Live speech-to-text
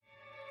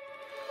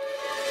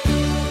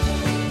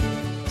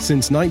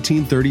Since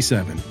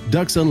 1937,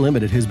 Ducks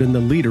Unlimited has been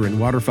the leader in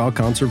waterfowl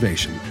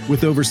conservation,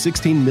 with over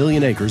 16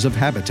 million acres of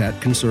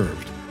habitat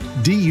conserved.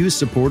 DU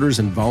supporters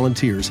and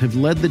volunteers have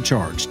led the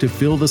charge to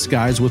fill the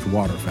skies with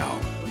waterfowl,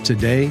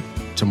 today,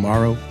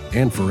 tomorrow,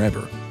 and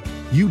forever.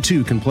 You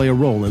too can play a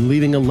role in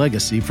leaving a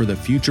legacy for the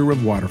future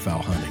of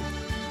waterfowl hunting.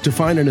 To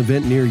find an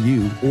event near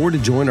you or to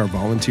join our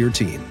volunteer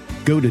team,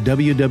 go to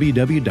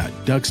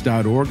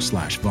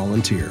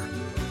www.ducks.org/volunteer.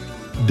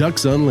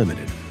 Ducks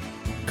Unlimited.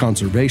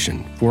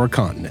 Conservation for a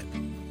continent.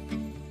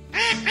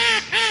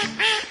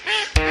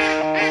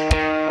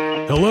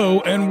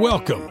 Hello and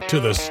welcome to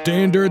the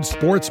Standard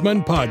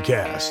Sportsman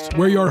Podcast,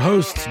 where your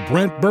hosts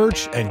Brent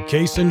Birch and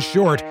Kaysen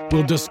Short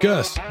will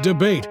discuss,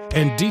 debate,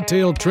 and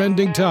detail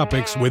trending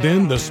topics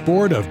within the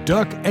sport of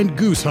duck and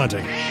goose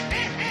hunting.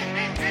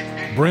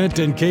 Brent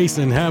and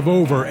Kaysen have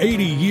over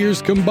 80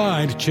 years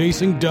combined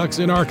chasing ducks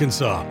in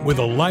Arkansas with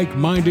a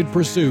like-minded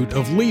pursuit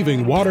of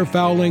leaving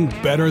waterfowling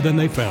better than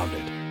they found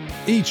it.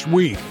 Each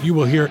week, you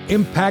will hear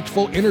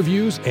impactful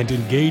interviews and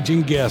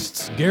engaging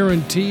guests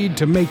guaranteed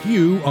to make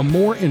you a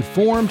more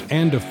informed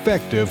and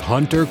effective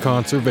hunter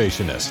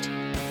conservationist.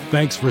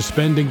 Thanks for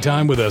spending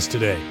time with us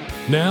today.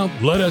 Now,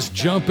 let us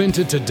jump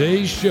into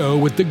today's show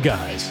with the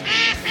guys.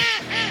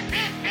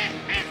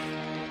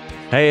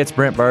 Hey, it's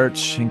Brent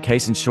Birch and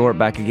Kaysen Short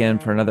back again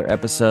for another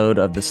episode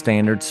of the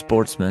Standard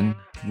Sportsman.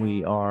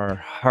 We are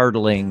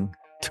hurtling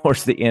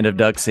towards the end of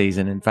duck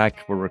season. In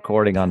fact, we're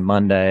recording on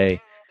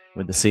Monday,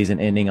 with the season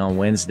ending on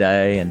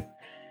Wednesday. And,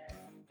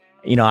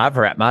 you know, I've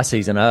wrapped my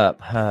season up.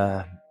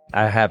 I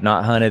have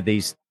not hunted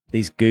these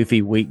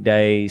goofy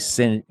weekdays,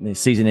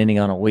 season ending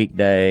on a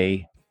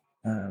weekday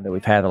that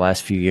we've had the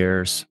last few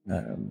years.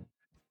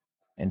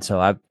 And so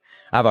I've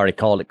already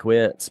called it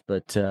quits.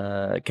 But,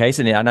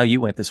 Kaysen, I know you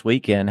went this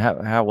weekend.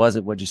 How was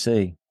it? What'd you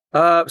see?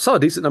 Saw a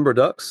decent number of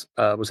ducks.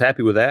 Was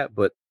happy with that.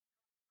 But,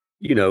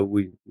 you know,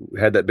 we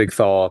had that big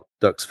thaw.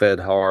 Ducks fed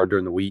hard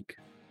during the week.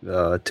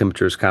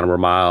 Temperatures kind of were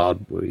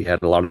mild. We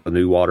had a lot of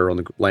new water on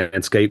the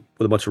landscape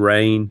with a bunch of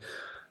rain.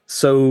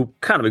 So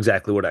kind of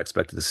exactly what I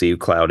expected to see,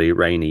 cloudy,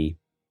 rainy.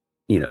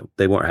 You know,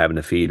 they weren't having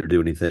to feed or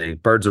do anything.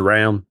 Birds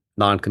around,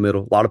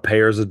 non-committal. A lot of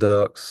pairs of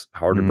ducks.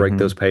 Hard to break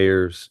those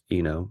pairs.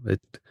 You know,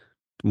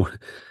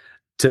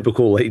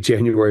 typical late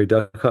January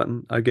duck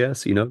hunting, I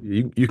guess. You know,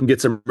 you can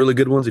get some really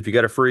good ones if you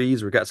got a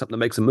freeze or got something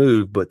that makes a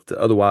move. But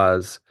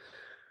otherwise,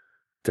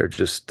 they're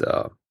just,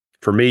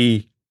 for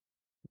me,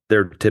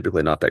 they're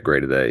typically not that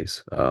great of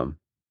days.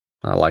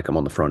 I like them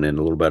on the front end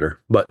a little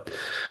better. But,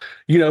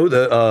 you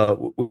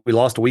know, we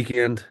lost a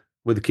weekend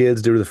with the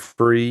kids due to the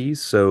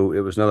freeze, so it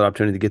was another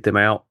opportunity to get them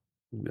out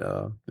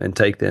and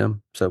take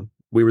them. So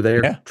we were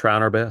there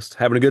trying our best,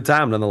 having a good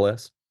time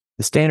nonetheless.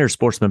 The Standard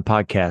Sportsman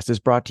Podcast is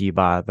brought to you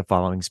by the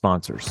following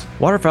sponsors.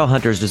 Waterfowl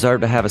hunters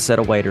deserve to have a set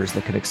of waders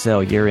that can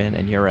excel year in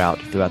and year out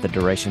throughout the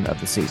duration of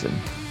the season.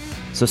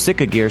 So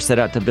Sitka Gear set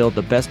out to build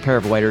the best pair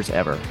of waders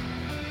ever.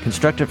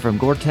 Constructed from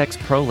Gore-Tex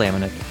Pro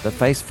Laminate, the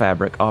face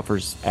fabric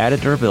offers added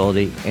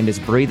durability and is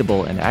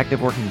breathable in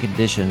active working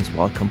conditions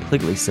while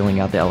completely sealing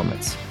out the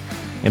elements.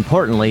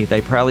 Importantly, they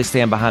proudly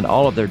stand behind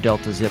all of their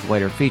Delta Zip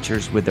wader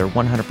features with their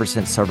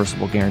 100%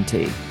 serviceable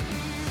guarantee.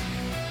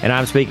 And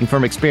I'm speaking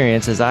from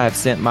experience, as I have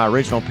sent my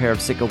original pair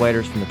of Sitka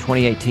waders from the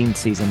 2018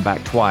 season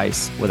back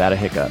twice without a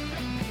hiccup.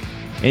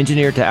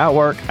 Engineered to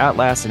outwork,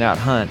 outlast, and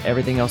outhunt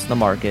everything else in the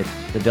market,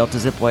 the Delta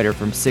Zip wader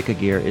from Sitka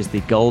Gear is the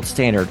gold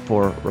standard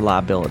for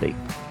reliability.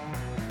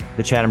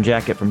 The Chatham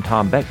jacket from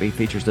Tom Beckby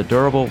features the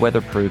durable,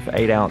 weatherproof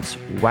 8-ounce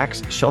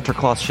wax shelter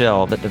cloth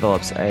shell that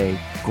develops a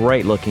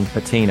great-looking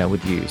patina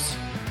with use.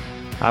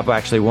 I've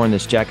actually worn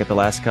this jacket the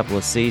last couple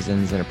of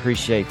seasons and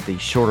appreciate the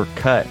shorter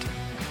cut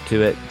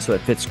to it, so it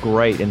fits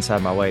great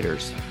inside my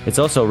waders. It's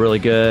also really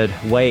good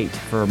weight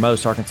for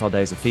most Arkansas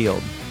days of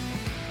field.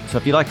 So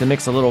if you like to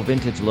mix a little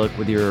vintage look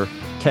with your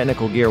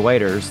technical gear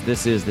waders,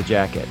 this is the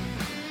jacket.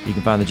 You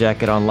can find the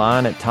jacket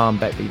online at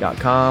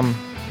tombeckby.com.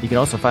 You can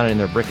also find it in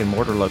their brick and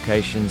mortar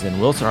locations in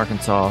Wilson,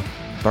 Arkansas,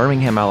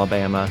 Birmingham,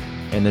 Alabama,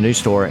 and the new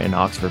store in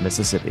Oxford,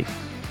 Mississippi.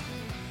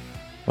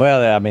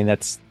 Well, I mean,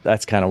 that's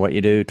kind of what you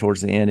do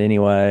towards the end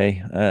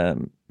anyway.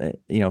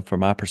 You know,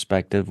 from my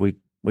perspective,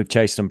 we've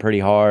chased them pretty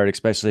hard,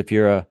 especially if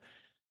you're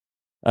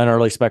an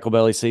early speckle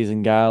belly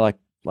season guy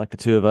like the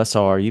two of us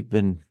are. You've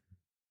been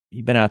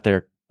out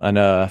there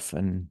enough,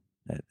 and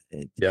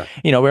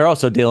you know, we're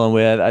also dealing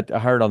with. I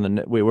heard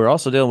we were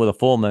also dealing with a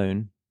full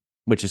moon,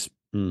 which is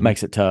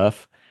makes it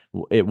tough.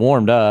 It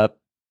warmed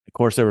up. Of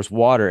course, there was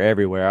water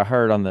everywhere. I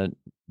heard on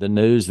the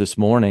news this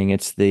morning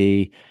it's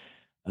the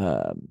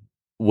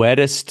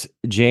wettest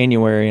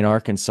January in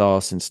Arkansas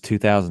since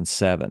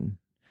 2007,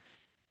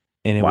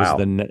 and it was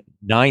the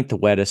ninth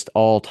wettest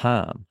all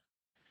time.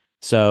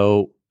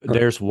 So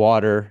there's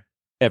water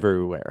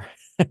everywhere.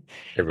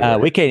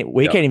 We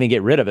can't even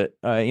get rid of it.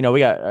 You know, we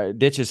got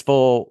ditches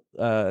full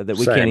that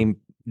we can't even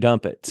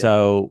dump it. Yeah.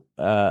 So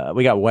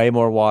we got way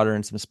more water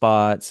in some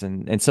spots,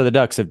 and so the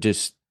ducks have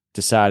just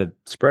decided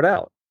spread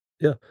out.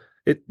 Yeah,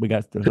 we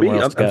got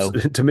somewhere else to go.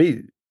 To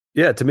me,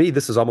 Yeah, to me,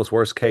 this is almost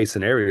worst case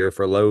scenario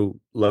for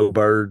low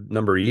bird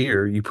number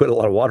year. You put a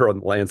lot of water on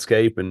the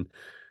landscape, and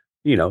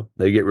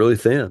they get really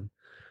thin.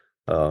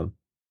 Um,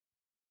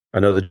 I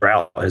know the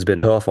drought has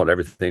been tough on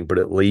everything, but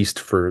at least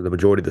for the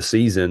majority of the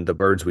season, the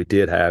birds we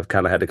did have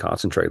kind of had to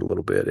concentrate a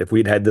little bit. If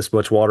we'd had this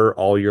much water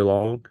all year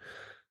long,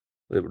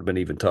 it would have been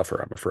even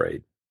tougher, I'm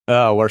afraid.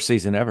 Oh, worst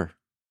season ever.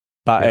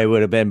 It Yeah.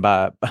 would have been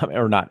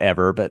or not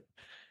ever, but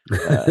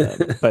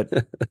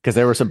because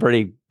there were some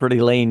pretty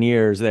lean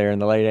years there in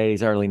the late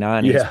 '80s, early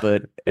 '90s. Yeah.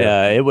 But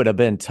Yeah. it would have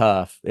been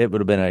tough. It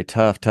would have been a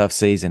tough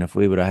season if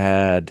we would have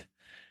had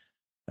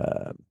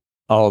uh,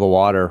 all the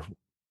water,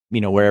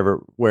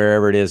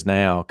 wherever it is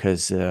now,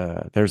 because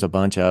there's a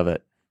bunch of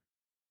it.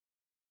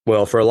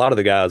 Well, for a lot of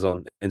the guys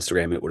on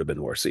Instagram, it would have been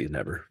the worst season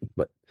ever.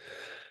 But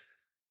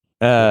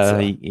it's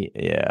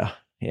a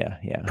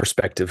Yeah.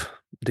 perspective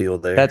deal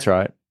there. That's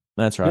right.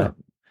 Yeah.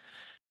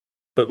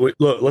 But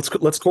look,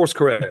 let's course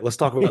correct. Let's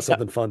talk about Yeah.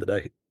 something fun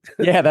today.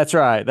 Yeah, that's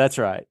right. That's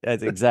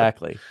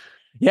exactly.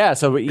 Yeah.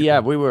 So we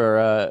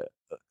were,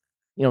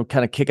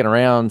 kind of kicking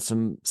around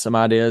some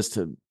ideas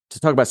to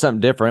talk about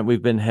something different.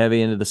 We've been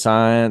heavy into the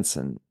science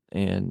and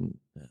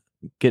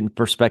getting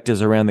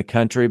perspectives around the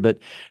country, but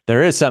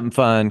there is something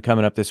fun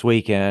coming up this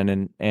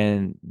weekend,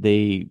 and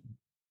the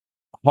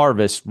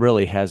harvest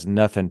really has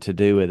nothing to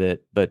do with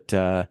it. But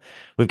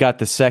we've got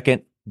the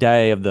second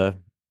day of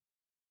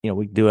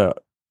we do a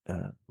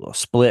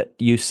split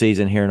youth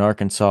season here in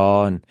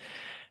Arkansas, and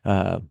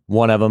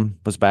one of them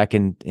was back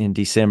in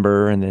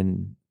December, and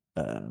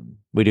then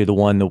we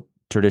do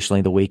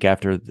traditionally the week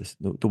after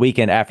the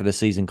weekend after the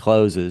season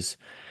closes.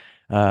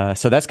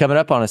 So that's coming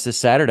up on us this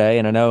Saturday,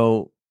 and I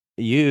know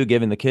you,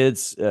 given the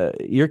kids,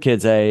 your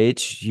kids'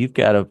 age, you've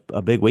got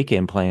a big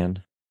weekend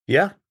planned.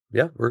 Yeah,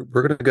 we're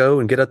gonna go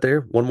and get out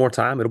there one more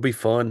time. It'll be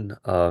fun.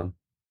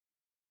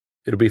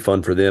 It'll be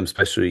fun for them,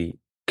 especially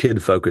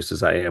kid focused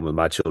as I am with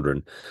my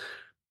children.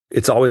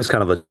 It's always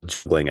kind of a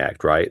juggling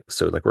act, right?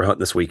 So like we're hunting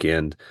this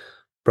weekend,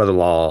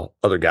 brother-in-law,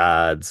 other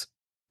guides,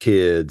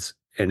 kids,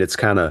 and it's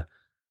kind of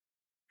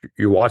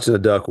you're watching the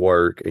duck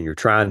work and you're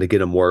trying to get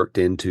them worked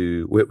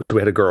into. We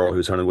had a girl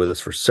who's hunted with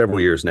us for several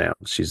years now.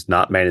 She's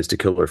not managed to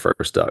kill her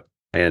first duck,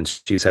 and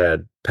she's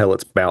had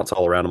pellets bounce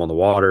all around them on the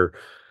water.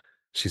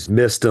 She's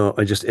missed them.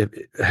 I just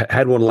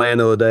had one land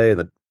the other day,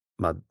 and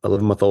my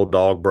 11-month-old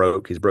dog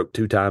broke. He's broke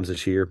 2 times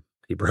this year.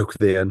 He broke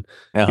then.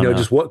 Oh, no.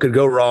 Just what could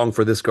go wrong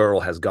for this girl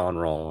has gone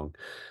wrong.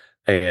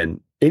 And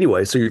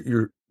anyway, so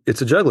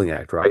it's a juggling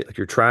act, right? Like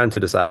you're trying to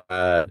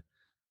decide,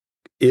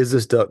 is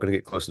this duck going to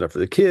get close enough for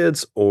the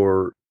kids,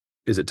 or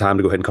is it time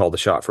to go ahead and call the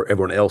shot for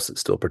everyone else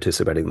that's still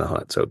participating in the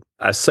hunt? So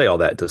I say all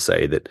that to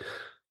say that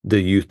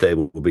the youth day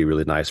will be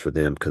really nice for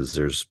them because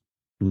there's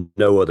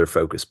no other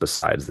focus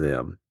besides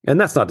them. And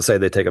that's not to say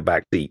they take a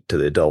back seat to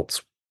the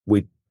adults.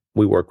 We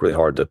work really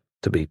hard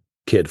to be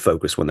kid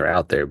focused when they're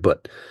out there,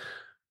 but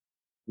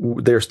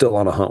they're still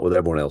on a hunt with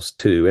everyone else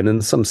too. And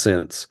in some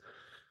sense,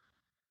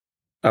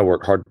 I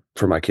work hard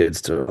for my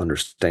kids to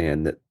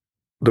understand that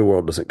the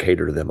world doesn't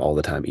cater to them all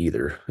the time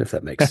either, if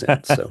that makes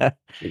sense. So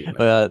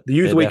the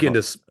youth weekend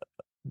is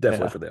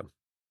definitely for them.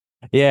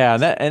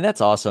 Yeah. And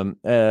that's awesome.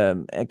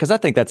 Cause I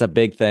think that's a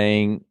big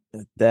thing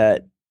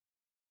that,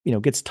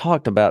 gets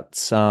talked about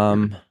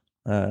some,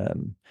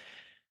 the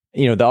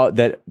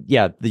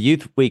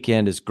youth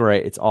weekend is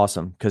great. It's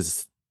awesome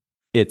because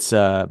it's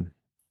a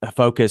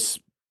focus.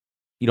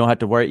 You don't have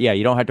to worry. Yeah.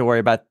 You don't have to worry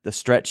about the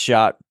stretch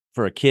shot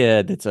for a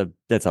kid. That's a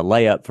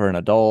layup for an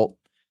adult,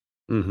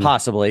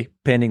 possibly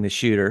pending the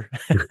shooter.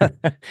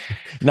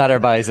 Not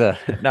everybody's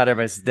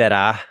dead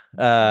eye.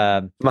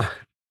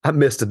 I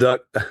missed a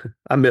duck.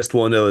 I missed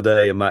one the other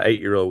day, and my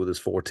 8-year-old with his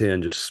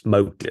 410 just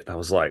smoked it. I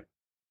was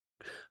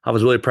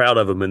really proud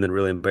of him and then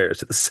really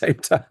embarrassed at the same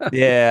time.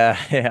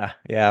 Yeah.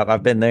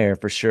 I've been there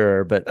for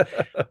sure. But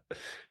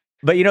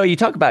you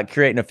talk about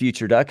creating a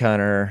future duck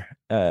hunter.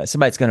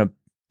 Somebody's going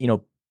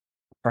to,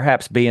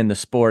 perhaps be in the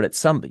sport at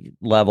some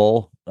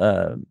level.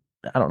 I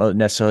don't know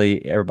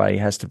necessarily everybody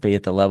has to be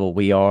at the level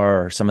we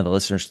are or some of the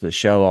listeners to the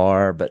show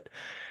are, but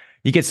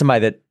you get somebody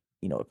that,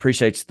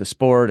 appreciates the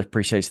sport,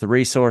 appreciates the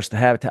resource, the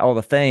habitat, all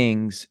the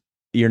things.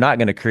 You're not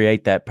going to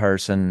create that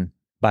person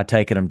by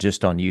taking them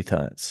just on youth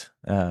hunts.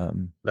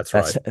 That's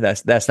right.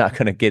 That's not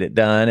going to get it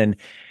done. And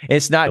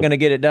it's not going to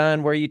get it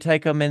done where you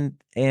take them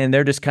and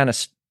they're just kind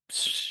of,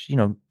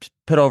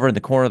 put over in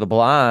the corner of the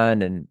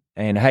blind and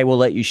hey, we'll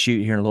let you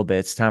shoot here in a little bit.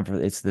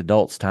 It's the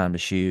adult's time to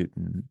shoot.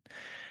 And,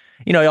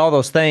 all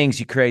those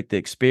things, you create the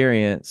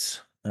experience.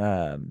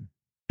 And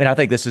I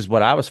think this is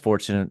what I was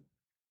fortunate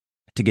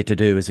to get to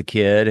do as a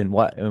kid and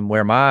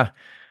where my,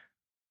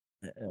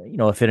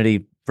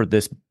 affinity for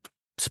this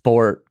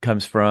sport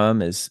comes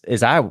from is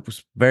I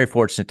was very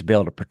fortunate to be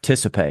able to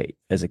participate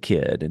as a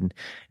kid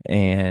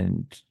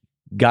and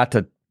got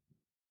to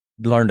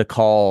learn to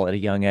call at a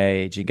young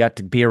age. You got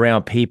to be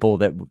around people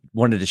that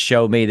wanted to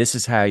show me this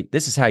is how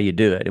you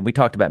do it. And we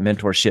talked about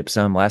mentorship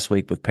some last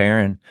week with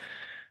Perrin.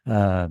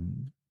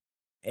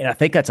 And I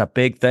think that's a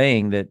big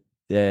thing that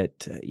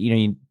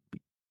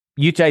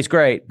youth day is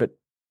great, but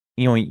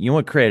you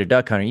want to create a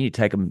duck hunter, you need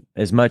to take them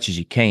as much as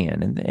you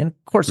can. And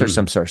of course there's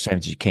some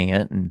circumstances you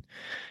can't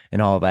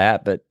and all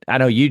that. But I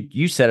know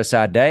you set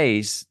aside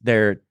days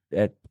there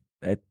at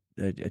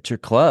your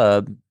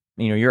club.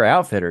 You're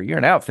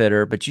an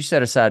outfitter, but you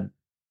set aside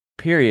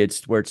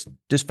periods where it's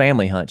just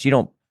family hunts.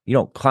 You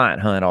don't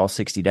client hunt all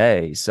 60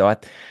 days. So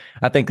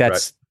I think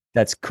that's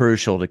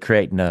crucial to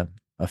creating a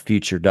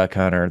future duck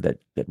hunter that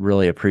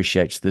really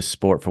appreciates this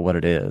sport for what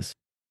it is.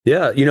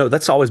 Yeah.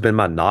 That's always been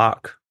my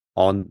knock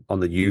on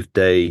the youth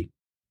day.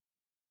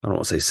 I don't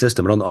want to say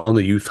system, but on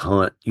the youth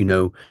hunt,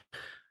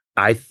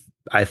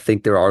 I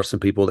think there are some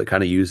people that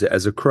kind of use it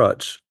as a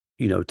crutch,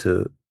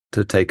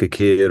 to take a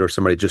kid or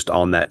somebody just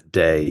on that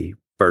day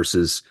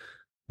versus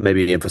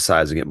maybe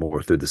emphasizing it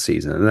more through the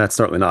season. And that's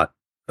certainly not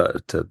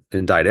to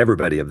indict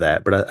everybody of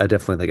that, but I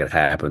definitely think it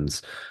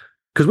happens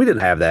because we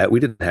didn't have that. We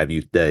didn't have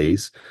youth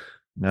days.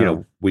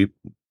 No. We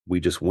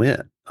just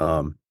went.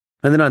 And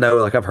then I know,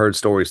 like, I've heard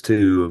stories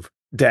too of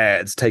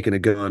dads taking a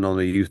gun on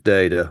a youth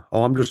day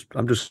I'm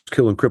just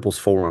killing cripples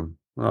for them.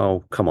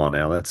 Oh, come on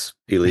now. That's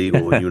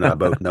illegal. You and I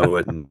both know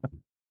it. And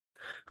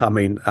I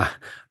mean,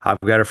 I've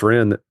got a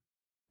friend that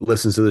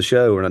listens to the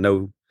show, and I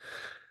know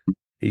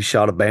he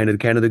shot a banded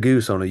Canada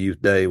goose on a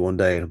youth day one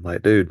day. And I'm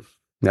like, dude,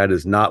 that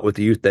is not what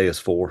the youth day is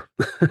for.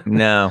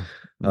 No.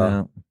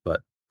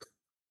 But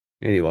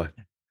anyway,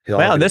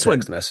 well, this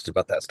text message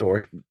about that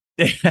story.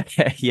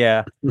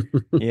 Yeah.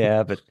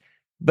 Yeah.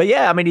 But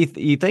yeah, I mean,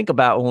 you think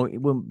about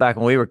back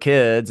when we were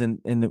kids and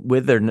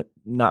with there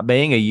not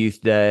being a youth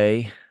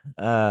day,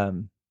 I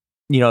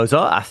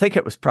think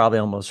it was probably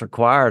almost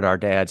required our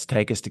dads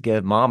take us to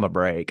give mom a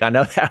break. I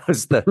know that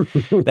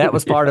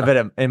was part of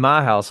it in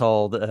my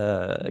household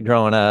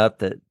growing up,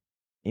 that,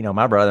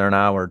 my brother and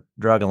I were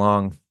drug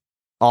along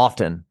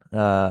often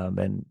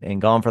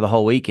and gone for the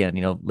whole weekend,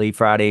 leave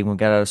Friday when we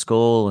got out of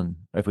school. And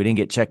if we didn't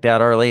get checked out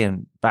early,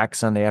 and back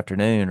Sunday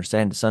afternoon or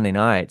Sunday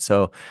night.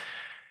 So,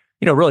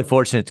 really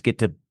fortunate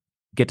to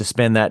get to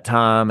spend that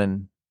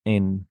time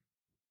and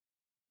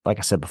like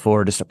I said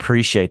before, just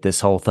appreciate this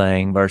whole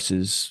thing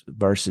versus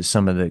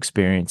some of the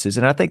experiences.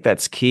 And I think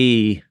that's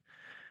key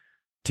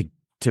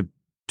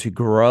to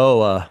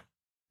grow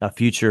a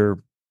future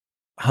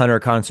hunter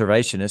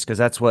conservationist, because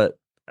that's what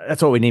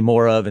we need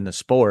more of in the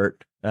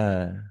sport.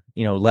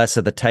 Less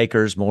of the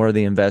takers, more of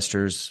the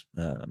investors,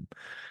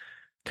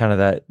 kind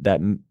of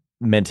that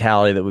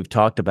mentality that we've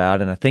talked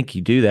about. And I think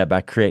you do that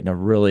by creating a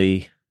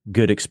really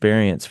good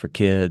experience for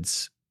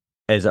kids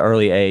as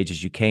early age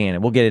as you can.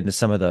 And we'll get into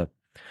some of the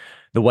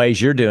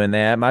ways you're doing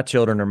that. My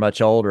children are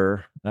much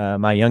older.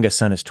 My youngest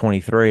son is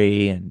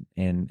 23,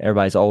 and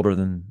everybody's older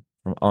than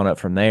on up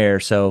from there.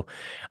 So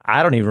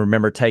I don't even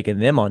remember taking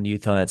them on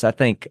youth hunts. I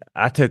think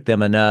I took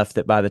them enough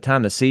that by the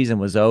time the season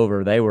was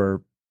over, they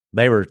were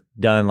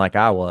done like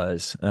I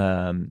was,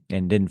 and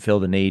didn't feel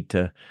the need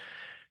to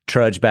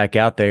trudge back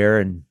out there.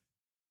 And,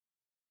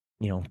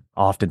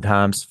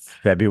 oftentimes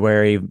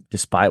February,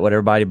 despite what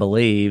everybody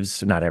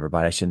believes, not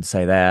everybody, I shouldn't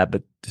say that,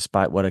 but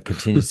despite what a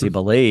contingency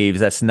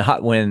believes, that's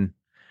not when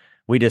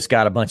we just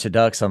got a bunch of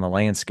ducks on the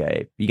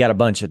landscape. You got a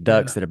bunch of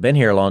ducks that have been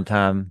here a long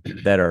time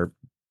that are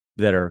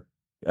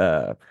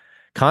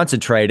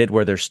concentrated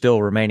where there's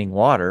still remaining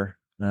water,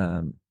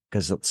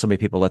 because so many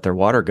people let their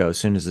water go as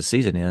soon as the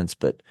season ends.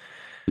 But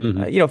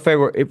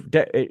February,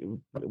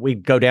 we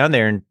go down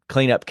there and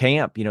clean up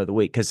camp, the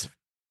week, because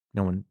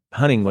when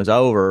hunting was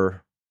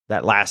over,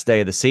 that last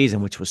day of the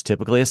season, which was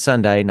typically a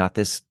Sunday, not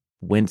this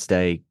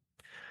Wednesday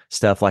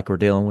stuff like we're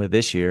dealing with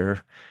this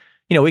year.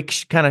 We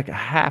kind of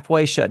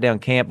halfway shut down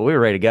camp, but we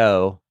were ready to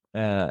go.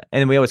 And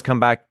then we always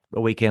come back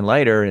a weekend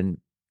later and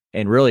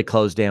really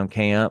close down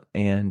camp.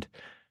 And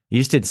you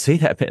just didn't see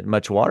that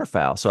much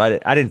waterfowl. So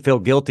I didn't feel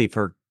guilty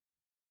for,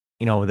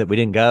 that we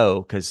didn't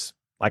go, because,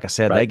 like I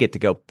said, they got to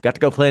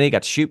go plenty,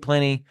 got to shoot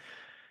plenty,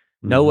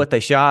 know what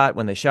they shot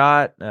when they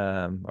shot,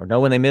 or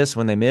know when they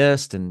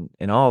missed, and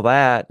all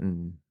that.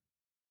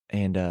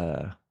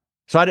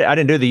 So I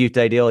didn't do the youth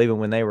day deal even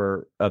when they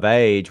were of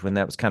age, when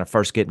that was kind of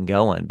first getting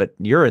going. But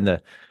you're in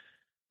the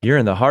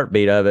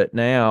heartbeat of it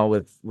now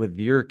with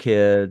your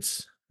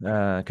kids,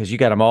 because you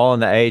got them all in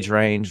the age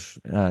range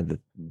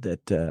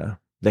that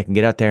they can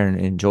get out there and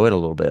enjoy it a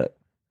little bit.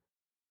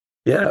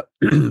 Yeah,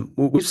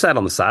 we've sat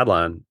on the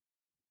sideline.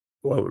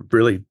 Well,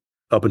 really,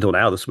 up until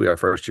now, this will be our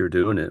first year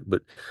doing it.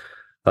 But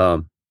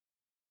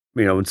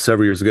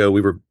several years ago,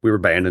 we were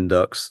banding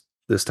ducks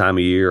this time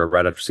of year, or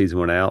right after season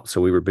went out.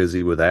 So we were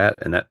busy with that,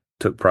 and that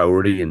took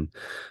priority. And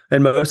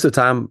most of the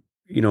time,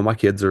 my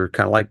kids are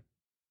kind of like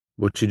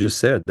what you just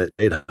said, that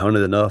they'd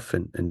hunted enough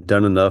and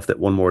done enough that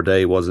one more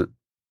day wasn't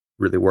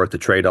really worth the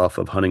trade-off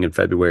of hunting in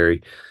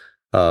February.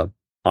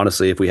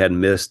 Honestly, if we hadn't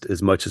missed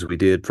as much as we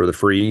did for the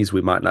freeze,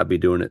 we might not be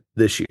doing it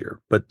this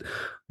year. But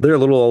they're a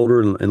little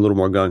older and a little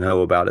more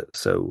gung-ho about it.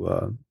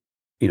 So,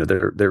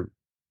 they're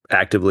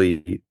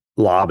actively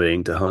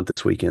lobbying to hunt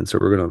this weekend. So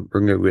we're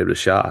gonna give it a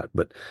shot.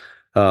 But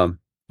I'm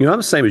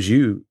the same as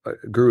you. I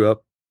grew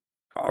up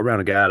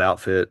around a guide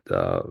outfit.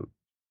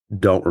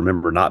 Don't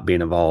remember not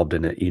being involved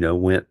in it.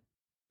 Went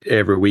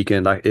every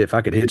weekend. If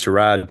I could hitch a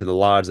ride to the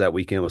lodge that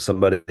weekend with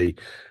somebody,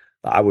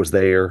 I was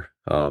there.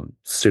 As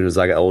soon as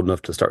I got old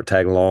enough to start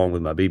tagging along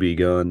with my BB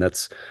gun,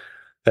 that's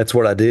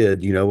what I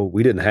did.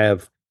 We didn't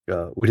have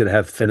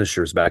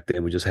finishers back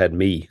then. We just had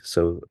me.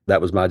 So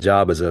that was my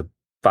job as a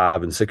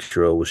 5 and 6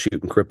 year old, was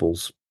shooting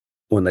cripples.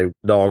 When they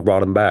dog brought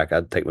them back,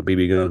 I'd take my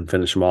BB gun and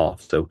finish them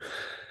off. So,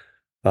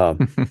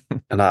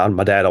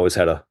 my dad always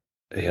he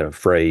had a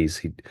phrase.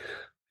 He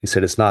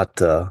said it's not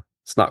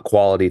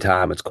quality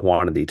time, it's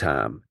quantity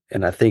time.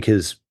 And I think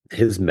his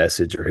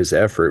message or his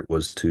effort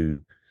was to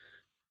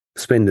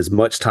spend as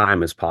much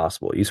time as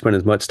possible. You spend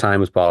as much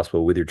time as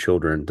possible with your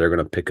children, they're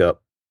going to pick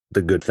up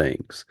the good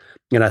things.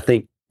 And I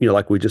think,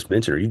 like we just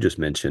mentioned, or you just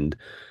mentioned,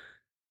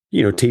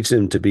 teach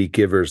them to be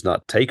givers,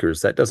 not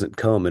takers. That doesn't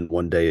come in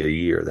one day a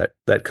year.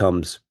 That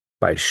comes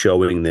by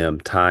showing them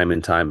time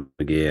and time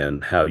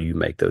again how you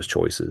make those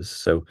choices.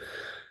 So,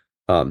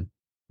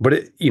 but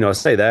I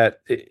say that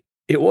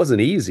it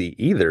wasn't easy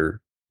either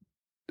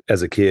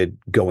as a kid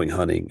going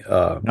hunting.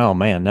 Oh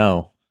man,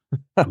 no.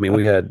 I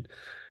mean,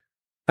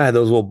 I had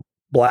those little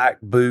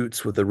black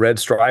boots with the red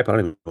stripe. I don't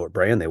even know what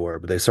brand they were,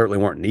 but they certainly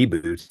weren't knee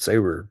boots. They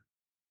were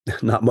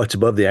not much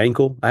above the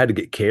ankle. I had to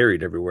get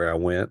carried everywhere I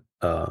went.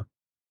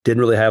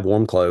 Didn't really have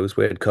warm clothes.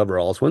 We had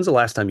coveralls. When's the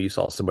last time you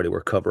saw somebody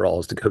wear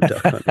coveralls to go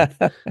duck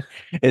hunting?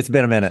 It's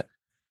been a minute.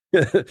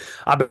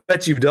 I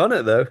bet you've done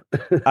it though.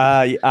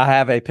 I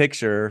have a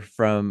picture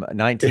from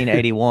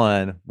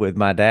 1981 with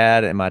my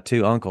dad and my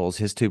two uncles,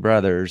 his two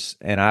brothers,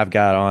 and I've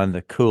got on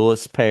the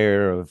coolest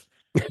pair of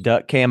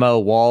duck camo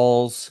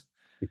walls.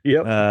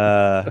 Yep.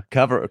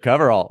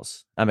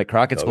 Coveralls. I'm at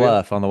Crockett's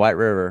Bluff on the White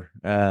River.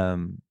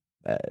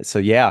 So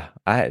yeah,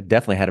 I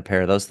definitely had a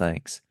pair of those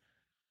things.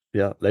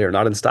 Yeah, they are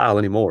not in style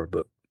anymore,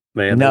 but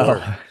man,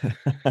 no.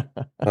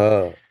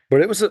 But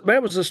it was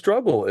a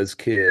struggle as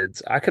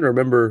kids. I can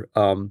remember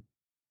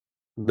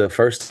the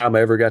first time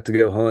I ever got to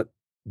go hunt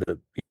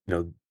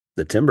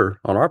the timber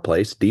on our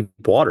place, deep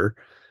water.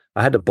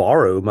 I had to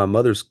borrow my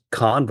mother's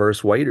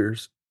Converse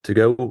waders to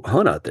go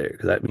hunt out there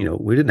because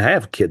we didn't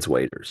have kids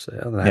waders.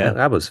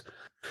 I was,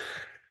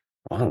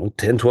 I don't know,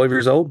 10, 12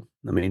 years old.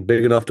 I mean,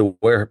 big enough to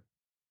wear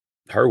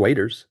her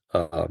waders.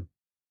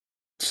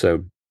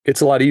 So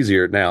it's a lot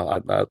easier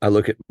now. I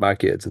look at my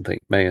kids and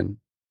think, man,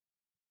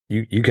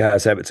 you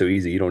guys have it so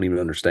easy. You don't even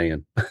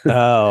understand.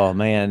 Oh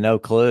man, no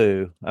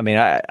clue. I mean,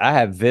 I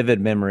have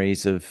vivid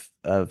memories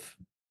of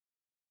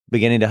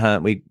beginning to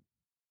hunt.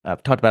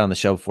 I've talked about it on the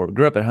show before. We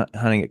grew up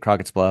hunting at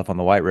Crockett's Bluff on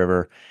the White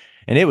River,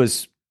 and it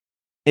was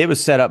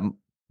set up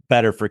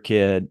better for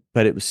kid,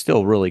 but it was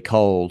still really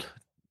cold,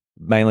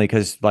 mainly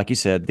because, like you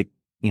said, the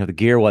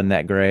gear wasn't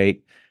that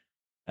great.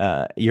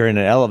 You're in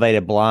an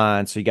elevated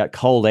blind, so you got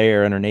cold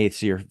air underneath,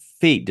 so your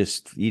feet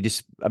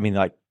I mean,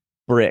 like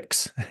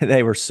bricks.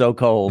 They were so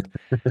cold.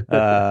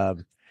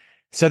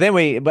 So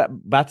then but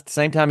about the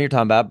same time you're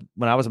talking about,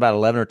 when I was about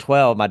 11 or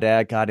 12, my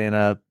dad got in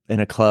a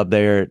club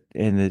there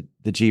in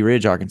the G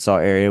Ridge, Arkansas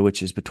area,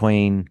 which is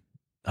between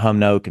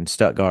Humnoke and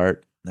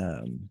Stuttgart.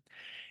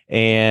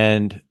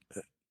 And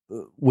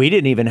we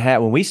didn't even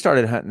have, when we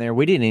started hunting there,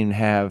 we didn't even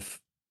have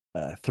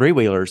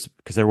three-wheelers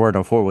because there were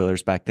no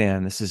four-wheelers back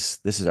then. This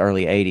is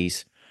early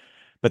 80s.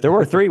 But there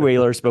were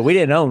three-wheelers, but we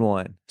didn't own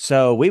one.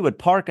 So we would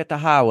park at the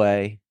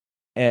highway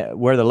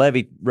where the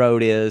levee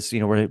road is,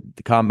 where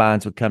the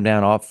combines would come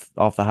down off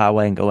the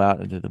highway and go out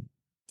into the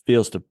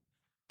fields to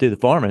do the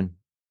farming.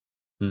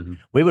 Mm-hmm.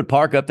 We would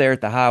park up there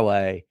at the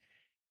highway,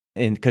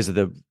 and because of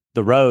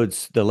the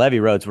roads, the levee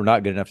roads were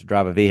not good enough to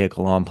drive a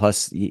vehicle on.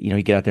 Plus,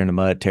 you get out there in the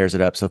mud, tears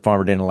it up. So the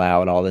farmer didn't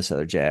allow it, all this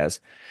other jazz.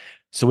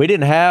 So we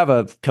didn't have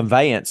a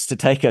conveyance to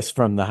take us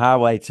from the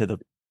highway to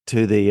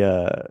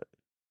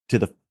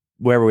the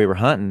wherever we were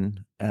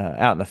hunting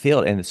out in the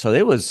field. And so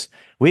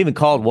we even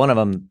called one of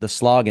them the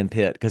slogging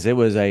pit because it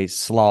was a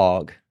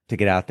slog to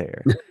get out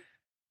there.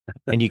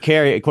 And you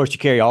carry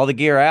all the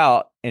gear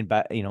out, and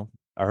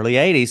early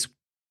 80s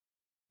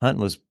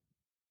hunting was,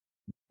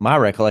 my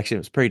recollection,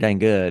 it was pretty dang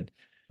good.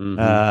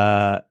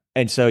 Mm-hmm.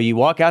 And so you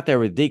walk out there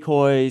with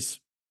decoys,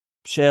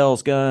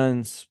 shells,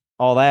 guns,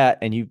 all that,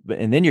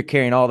 and then you're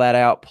carrying all that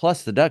out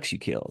plus the ducks you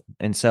killed.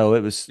 And so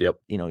it was,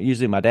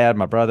 usually my dad,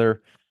 my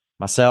brother,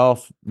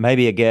 myself,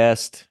 maybe a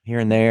guest here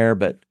and there,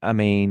 but I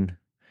mean,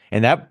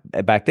 and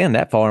that back then,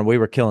 that farm, we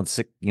were killing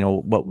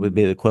what would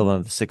be the equivalent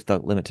of the 6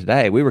 duck limit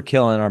today. We were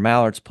killing our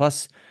mallards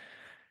plus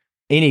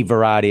any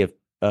variety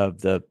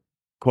of the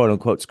quote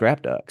unquote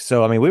scrap ducks.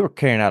 So I mean, we were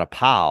carrying out a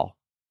pile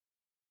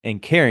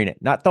and carrying it,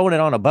 not throwing it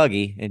on a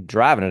buggy and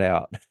driving it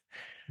out.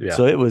 Yeah.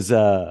 So it was,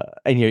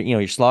 and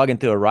you're slogging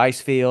through a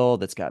rice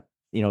field that's got,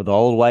 the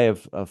old way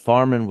of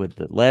farming with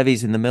the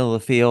levees in the middle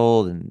of the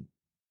field. And,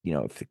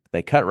 if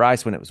they cut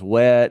rice when it was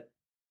wet.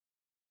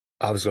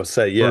 I was going to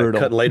say, yeah,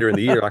 cutting later in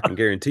the year, I can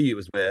guarantee you it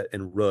was wet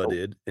and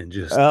rutted and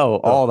just.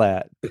 All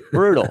that.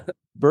 Brutal.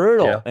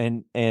 Yeah.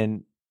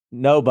 And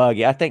no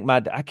buggy. I think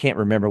I can't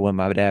remember when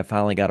my dad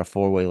finally got a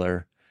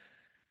 4-wheeler.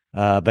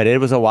 But it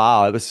was a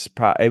while. It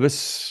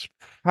was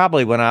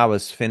probably when I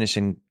was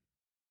finishing,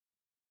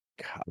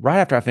 right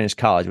after I finished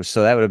college,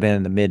 so that would have been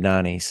in the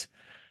mid-90s.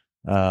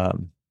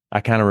 I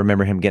kind of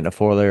remember him getting a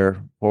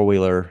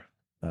four-wheeler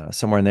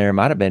somewhere in there. It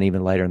might have been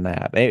even later than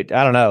that. I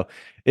don't know.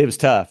 It was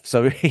tough.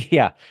 So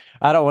yeah,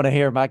 I don't want to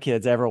hear my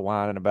kids ever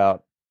whining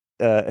about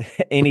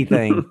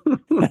anything.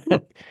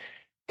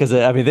 Because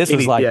I mean, this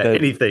is like the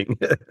anything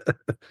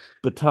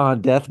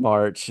Bataan Death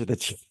March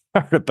that you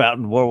heard about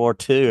in World War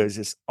II. It's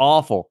just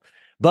awful.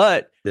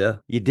 But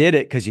you did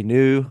it because you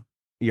knew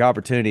your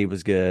opportunity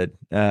was good,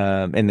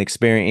 and the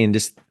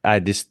experience.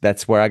 And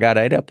that's where I got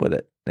ate up with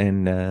it,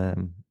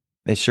 and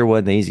it sure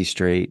wasn't an easy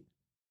street.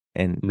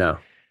 And no,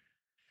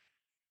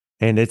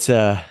 and it's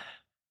I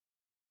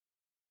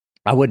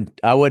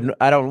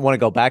don't want to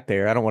go back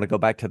there. I don't want to go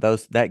back to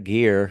that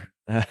gear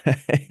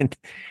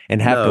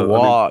and have to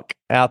walk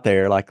out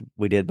there like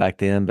we did back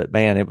then. But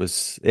man, it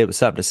was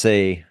something to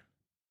see.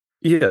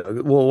 Yeah,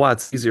 well, while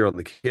it's easier on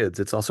the kids,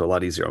 it's also a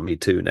lot easier on me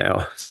too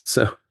now.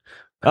 So,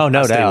 no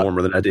I stay doubt,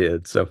 warmer than I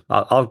did. So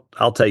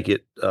I'll take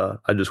it.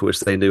 I just wish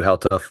they knew how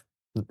tough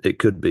it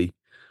could be.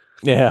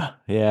 Yeah,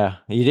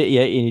 you did.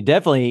 Yeah, you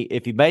definitely.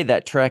 If you made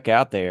that trek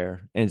out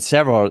there, and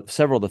several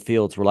of the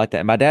fields were like that.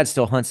 And my dad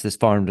still hunts this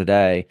farm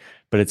today,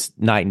 but it's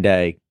night and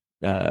day.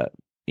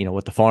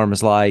 What the farm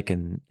is like,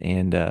 and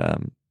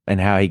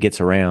how he gets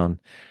around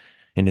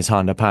in his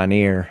Honda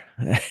Pioneer.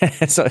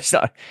 So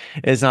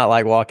it's not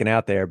like walking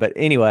out there. But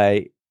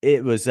anyway,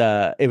 it was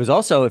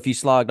also, if you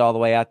slogged all the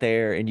way out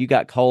there and you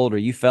got cold or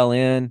you fell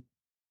in,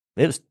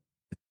 it was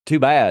too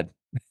bad.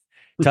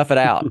 Tough it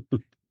out.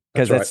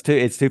 Because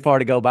it's too far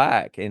to go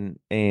back and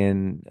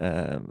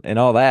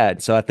all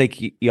that. So I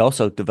think you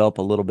also develop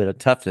a little bit of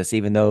toughness,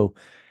 even though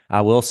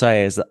I will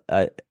say as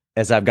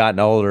I've gotten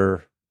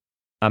older,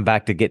 I'm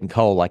back to getting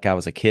cold like I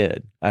was a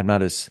kid. I'm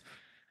not as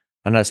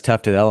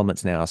tough to the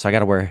elements now. So I got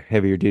to wear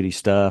heavier duty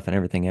stuff and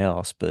everything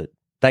else. But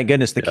thank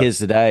goodness the kids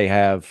today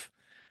have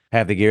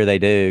the gear they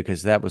do,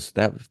 because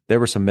there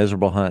were some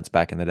miserable hunts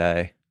back in the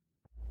day.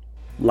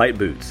 Light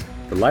boots,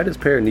 the lightest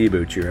pair of knee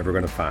boots you're ever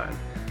going to find.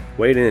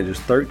 Weighed in at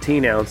just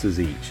 13 ounces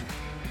each.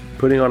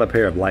 Putting on a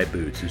pair of light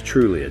boots is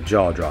truly a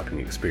jaw-dropping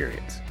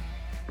experience.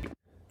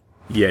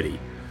 Yeti.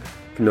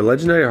 From the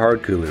legendary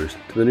hard coolers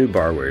to the new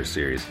Barware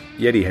series,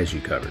 Yeti has you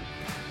covered.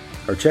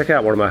 Or check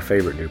out one of my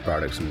favorite new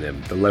products from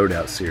them, the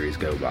Loadout Series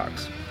Go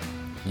Box.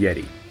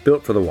 Yeti,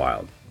 built for the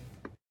wild.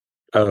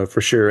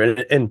 For sure.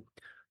 And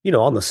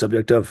on the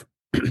subject of,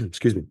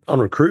 on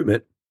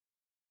recruitment,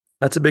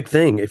 that's a big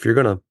thing. If you're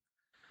gonna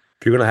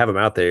have them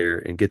out there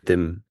and get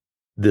them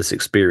this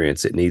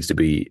experience, it needs to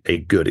be a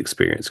good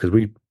experience, because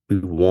we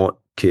want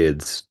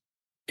kids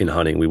in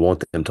hunting. We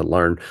want them to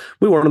learn.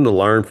 We want them to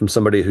learn from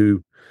somebody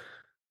who,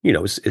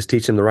 is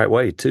teaching them the right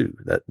way too.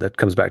 That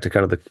comes back to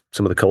kind of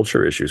some of the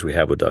culture issues we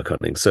have with duck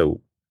hunting.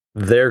 So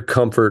their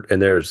comfort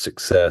and their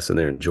success and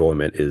their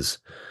enjoyment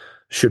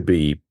should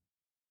be,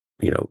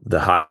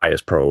 the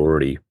highest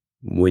priority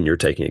when you're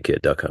taking a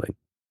kid duck hunting.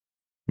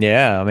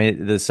 Yeah. I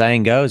mean, the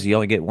saying goes, you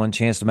only get one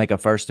chance to make a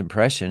first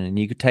impression, and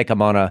you could take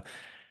them on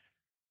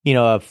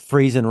a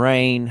freezing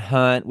rain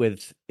hunt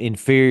with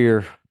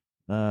inferior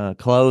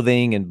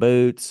clothing and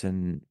boots,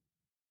 and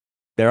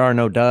there are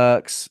no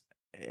ducks.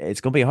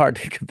 It's going to be hard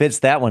to convince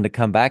that one to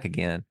come back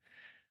again.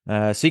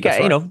 So you got,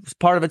 right.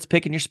 Part of it's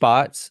picking your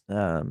spots,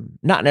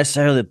 not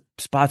necessarily the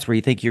spots where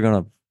you think you're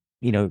going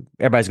to,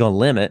 everybody's going to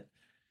limit.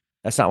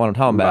 That's not what I'm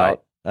talking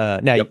about.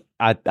 Now, yep.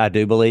 I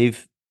do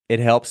believe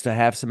it helps to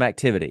have some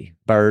activity.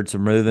 Birds are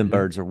moving,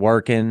 birds are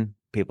working,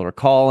 people are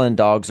calling,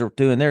 dogs are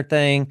doing their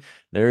thing.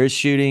 There is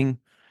shooting.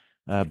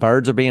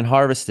 Birds are being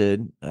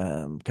harvested,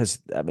 because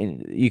I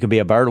mean, you can be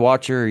a bird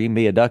watcher or you can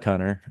be a duck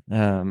hunter.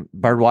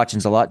 Bird watching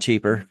is a lot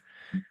cheaper,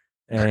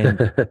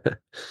 and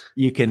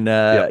you can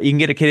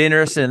get a kid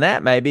interested in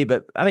that maybe.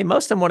 But I mean,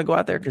 most of them want to go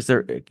out there because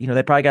they're,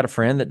 they probably got a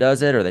friend that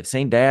does it, or they've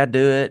seen dad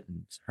do it,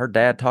 heard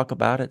dad talk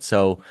about it.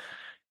 So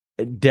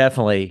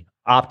definitely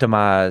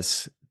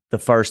optimize the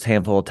first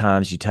handful of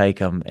times you take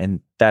them, and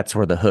that's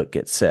where the hook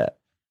gets set.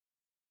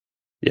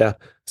 Yeah.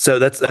 So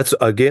that's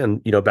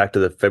again, back to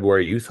the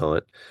February youth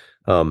hunt.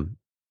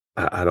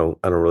 I don't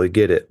really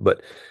get it,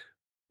 but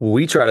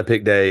we try to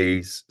pick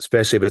days,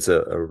 especially if it's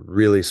a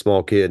really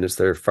small kid and it's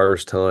their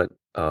first hunt.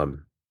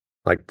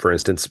 Like for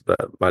instance,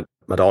 my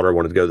daughter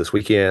wanted to go this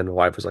weekend. My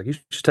wife was like, "You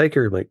should take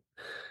her." I'm like,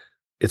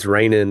 it's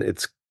raining,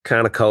 it's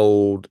kind of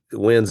cold, the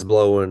wind's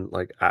blowing.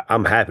 Like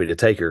I'm happy to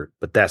take her,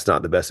 but that's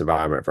not the best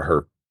environment for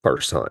her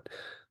first hunt.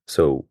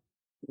 So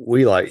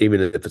we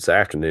even if it's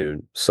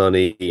afternoon,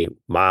 sunny,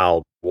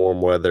 mild,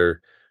 warm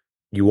weather,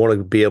 you want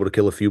to be able to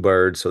kill a few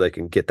birds so they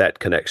can get that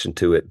connection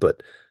to it,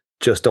 but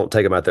just don't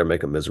take them out there and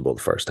make them miserable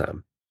the first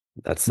time.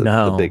 That's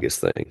the biggest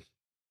thing.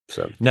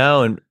 So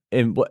no,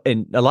 and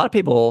a lot of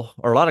people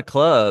or a lot of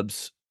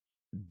clubs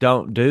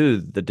don't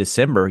do the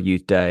December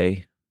youth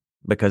day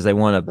because they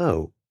want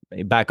to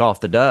back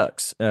off the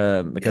ducks,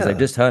 because they've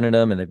just hunted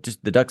them, and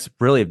the ducks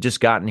really have just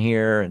gotten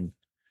here and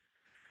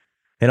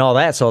all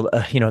that. So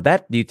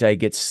that youth day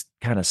gets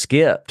kind of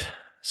skipped.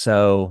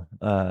 So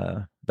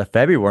the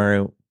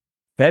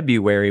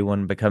February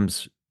one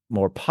becomes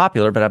more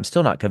popular, but I'm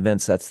still not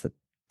convinced that's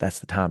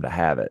the time to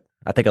have it.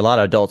 I think a lot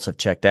of adults have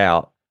checked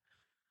out.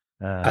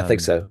 I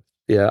think so.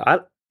 Yeah.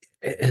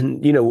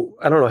 And, I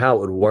don't know how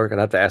it would work. I'd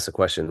have to ask the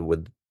question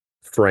with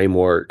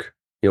framework.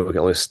 We can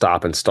only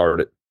stop and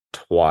start it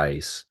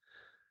twice.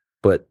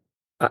 But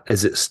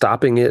is it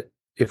stopping it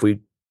if I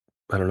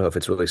don't know if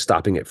it's really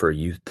stopping it for a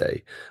youth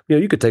day.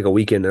 You could take a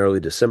weekend in early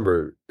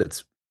December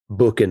that's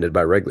bookended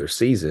by regular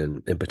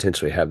season and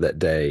potentially have that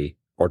day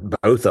or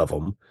both of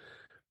them.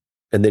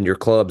 And then your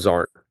clubs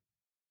aren't.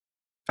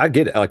 I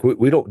get it. Like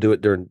we don't do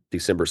it during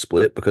December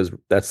split because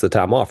that's the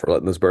time off. We're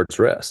letting those birds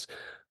rest.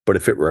 But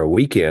if it were a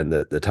weekend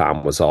that the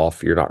time was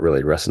off, you're not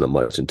really resting them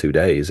much in 2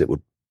 days. It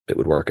would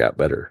work out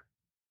better.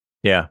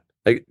 Yeah.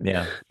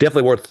 Yeah.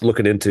 Definitely worth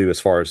looking into as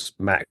far as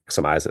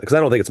maximizing it, because I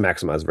don't think it's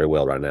maximized very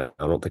well right now.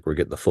 I don't think we're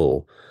getting the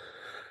full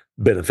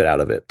benefit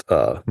out of it.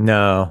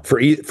 No. For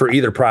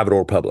either private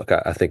or public,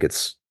 I think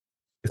it's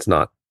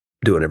not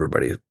doing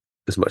everybody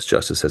as much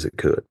justice as it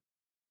could.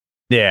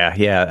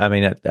 Yeah. I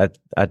mean,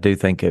 I do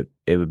think it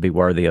would be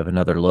worthy of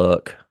another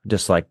look,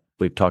 just like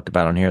we've talked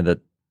about on here, that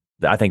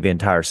I think the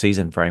entire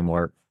season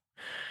framework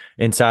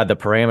inside the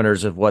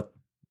parameters of what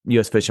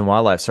U.S. Fish and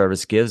Wildlife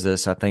Service gives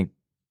us, I think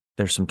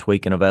there's some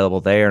tweaking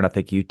available there, and I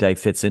think Youth Day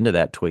fits into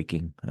that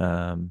tweaking.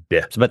 Yeah.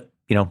 But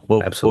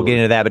we'll get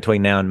into that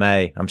between now and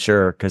May, I'm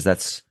sure, because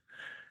that's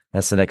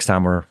the next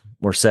time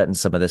we're setting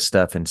some of this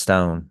stuff in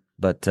stone.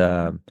 But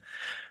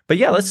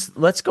yeah,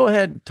 let's go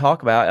ahead and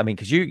talk about. I mean,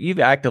 because you've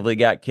actively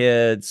got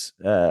kids,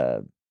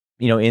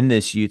 in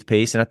this youth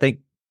piece, and I think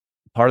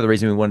part of the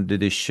reason we wanted to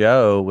do this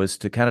show was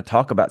to kind of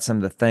talk about some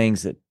of the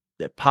things that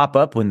pop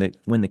up when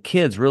the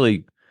kids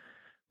really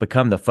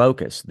become the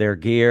focus. Their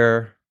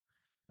gear,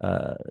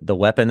 the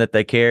weapon that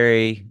they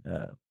carry,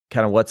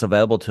 kind of what's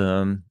available to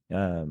them.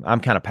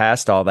 I'm kind of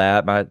past all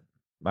that.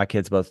 My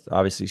kids both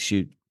obviously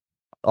shoot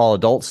all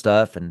adult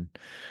stuff, and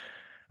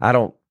I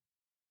don't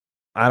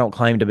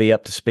claim to be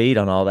up to speed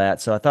on all that.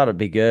 So I thought it'd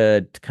be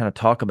good to kind of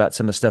talk about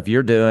some of the stuff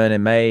you're doing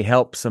and may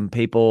help some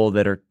people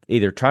that are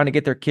either trying to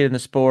get their kid in the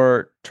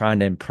sport, trying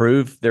to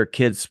improve their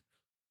kid's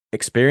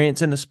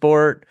experience in the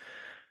sport,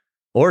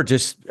 or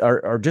just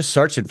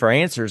searching for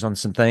answers on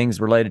some things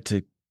related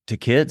to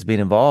kids being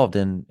involved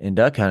in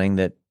duck hunting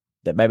that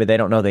maybe they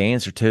don't know the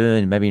answer to,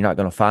 and maybe you're not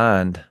going to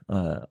find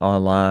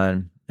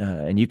online.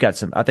 And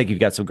I think you've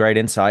got some great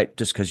insight,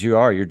 just because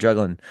you're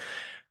juggling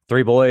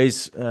 3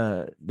 boys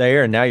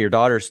there, and now your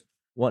daughter's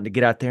wanting to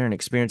get out there and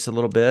experience a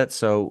little bit.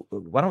 So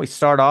why don't we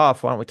start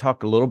off? Why don't we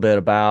talk a little bit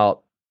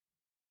about,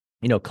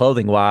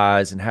 clothing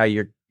wise, and how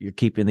you're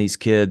keeping these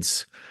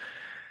kids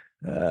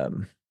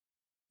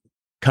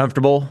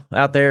comfortable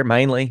out there,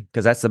 mainly,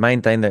 because that's the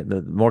main thing. That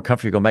the more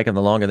comfortable you're going to make them,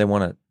 the longer they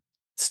want to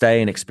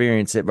stay and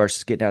experience it,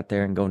 versus getting out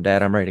there and going,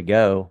 Dad, I'm ready to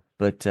go.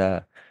 But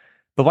why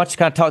don't you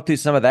kind of talk through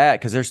some of that?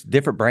 Because there's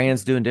different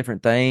brands doing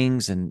different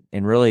things, and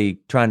really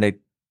trying to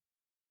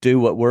do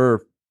what we're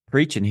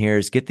preaching here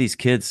is get these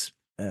kids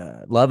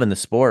loving the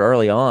sport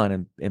early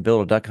on and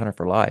build a duck hunter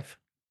for life.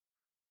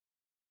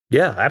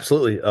 Yeah,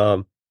 absolutely.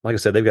 Like I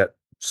said, they've got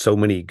so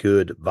many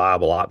good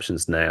viable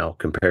options now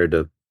compared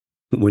to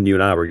when you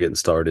and I were getting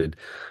started.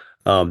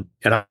 And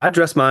I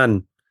dress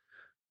mine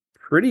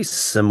pretty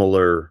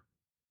similar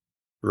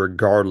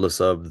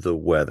regardless of the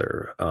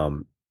weather.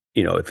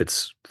 If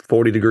it's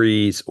 40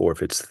 degrees or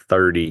if it's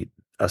 30,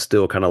 I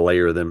still kind of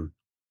layer them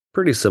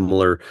pretty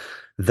similar.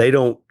 They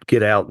don't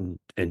get out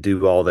and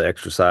do all the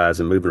exercise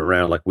and moving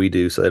around like we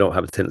do, so they don't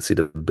have a tendency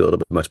to build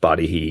up much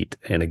body heat.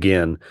 And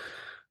again,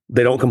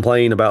 they don't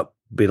complain about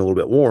being a little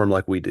bit warm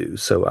like we do.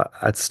 So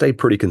I'd stay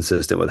pretty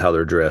consistent with how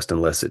they're dressed,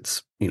 unless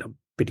it's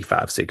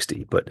 55,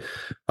 60. But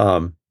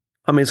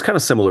it's kind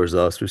of similar as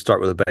us. We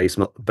start with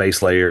a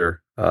base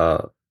layer,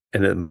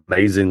 and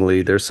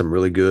amazingly, there's some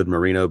really good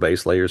merino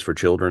base layers for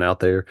children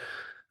out there.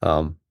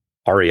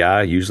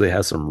 REI usually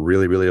has some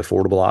really, really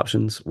affordable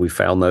options. We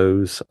found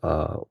those,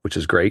 which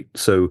is great.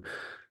 So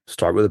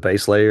start with a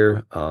base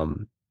layer.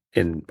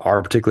 In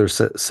our particular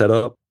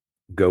setup,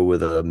 go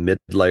with a mid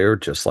layer,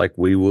 just like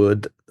we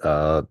would.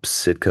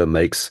 Sitka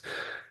makes,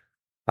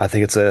 I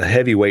think it's a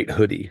heavyweight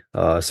hoodie.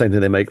 Same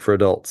thing they make for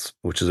adults,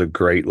 which is a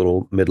great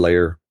little mid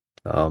layer.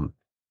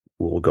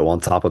 We'll go on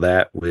top of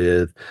that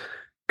with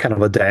kind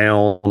of a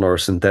down or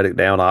synthetic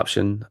down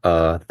option.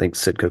 I think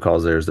Sitka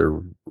calls theirs their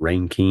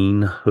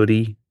Rankine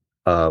hoodie,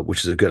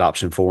 which is a good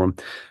option for them.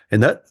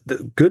 And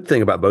the good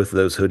thing about both of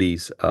those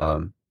hoodies,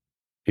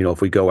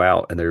 if we go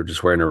out and they're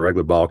just wearing a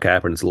regular ball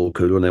cap and it's a little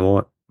cooler than they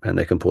want, and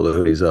they can pull the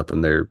hoodies up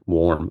and they're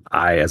warm.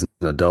 I, as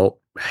an adult,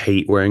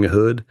 hate wearing a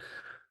hood,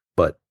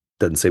 but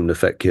doesn't seem to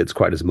affect kids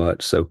quite as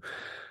much. So,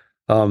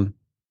 and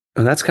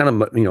that's kind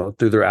of,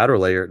 through their outer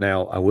layer.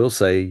 Now, I will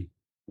say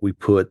we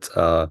put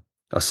a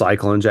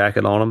cyclone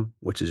jacket on them,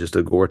 which is just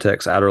a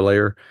Gore-Tex outer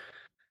layer.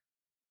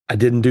 I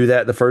didn't do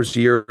that the first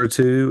year or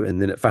two,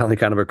 and then it finally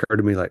kind of occurred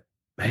to me, like,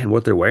 man,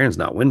 what they're wearing is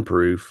not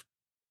windproof,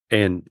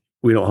 and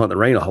we don't hunt in the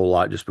rain a whole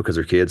lot just because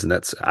they're kids, and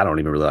I don't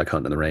even really like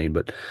hunting in the rain.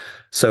 But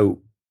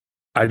so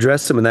I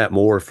dress them in that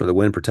more for the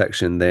wind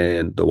protection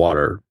than the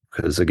water,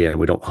 because again,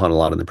 we don't hunt a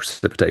lot in the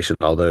precipitation,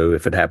 although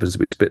if it happens to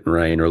be spitting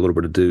rain or a little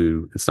bit of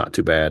dew, it's not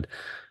too bad.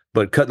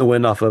 But cutting the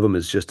wind off of them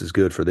is just as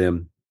good for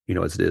them,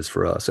 as it is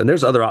for us. And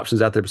there's other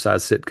options out there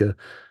besides Sitka.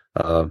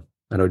 I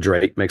know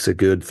Drake makes a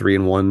good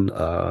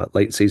 3-in-1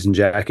 late season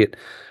jacket.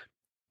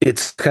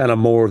 It's kind of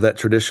more of that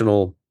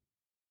traditional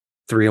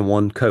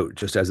 3-in-1 coat,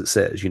 just as it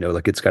says,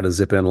 like it's got a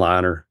zip in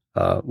liner,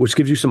 which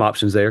gives you some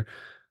options there.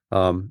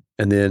 And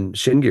then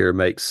Shin Gear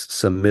makes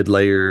some mid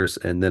layers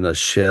and then a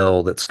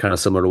shell that's kind of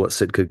similar to what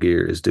Sitka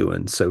Gear is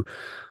doing. So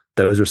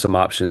those are some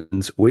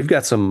options. We've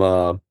got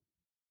some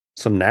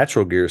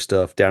Natural Gear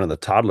stuff down in the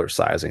toddler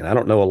sizing. I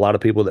don't know a lot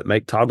of people that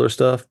make toddler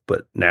stuff,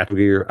 but Natural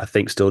Gear I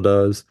think still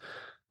does.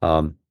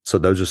 So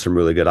those are some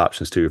really good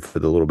options too for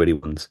the little bitty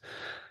ones.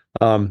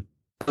 A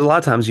lot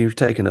of times you've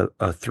taken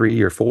a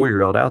 3 or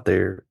 4-year-old out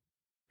there,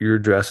 you're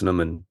dressing them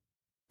in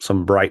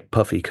some bright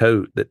puffy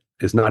coat that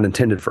is not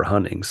intended for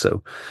hunting.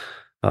 So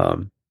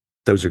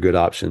those are good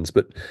options.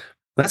 But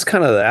that's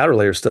kind of the outer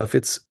layer stuff.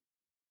 It's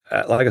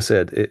like I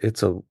said,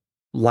 it's a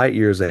light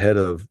years ahead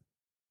of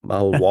my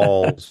old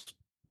walls,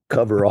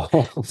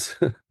 coveralls.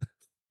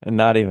 And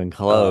not even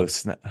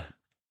close.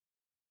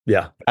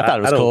 Yeah. I thought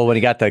it was cool when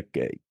you got the,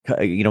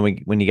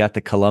 when you got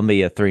the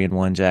Columbia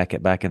 3-in-1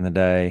 jacket back in the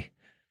day.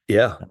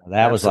 Yeah.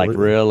 That was like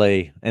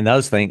really, and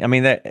those things, I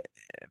mean, that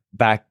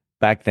back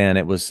then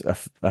it was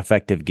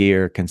effective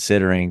gear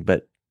considering,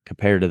 but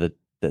compared to the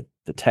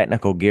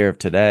technical gear of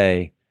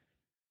today,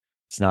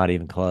 it's not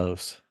even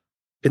close.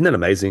 Isn't that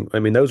amazing? I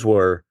mean,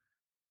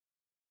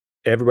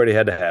 everybody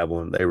had to have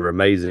one. They were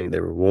amazing. They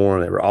were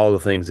warm. They were all the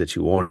things that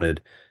you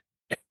wanted.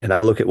 And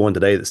I look at one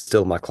today that's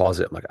still in my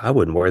closet. I'm like, I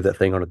wouldn't wear that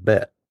thing on a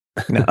bet.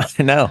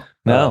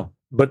 No.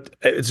 But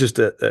it's just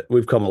that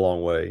we've come a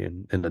long way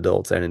in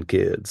adults and in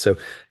kids. So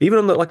even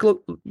on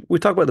look, we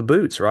talk about the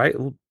boots, right?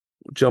 We'll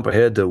jump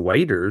ahead to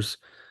waders.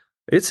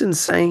 It's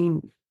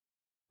insane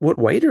what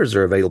waders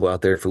are available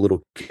out there for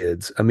little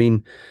kids. I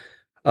mean,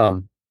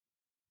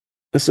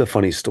 this is a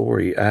funny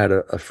story. I had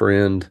a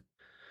friend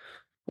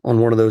on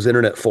one of those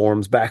internet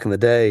forums back in the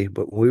day,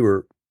 but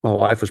my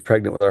wife was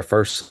pregnant with our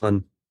first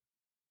son.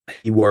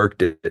 He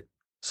worked at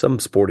some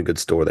sporting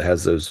goods store that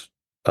has those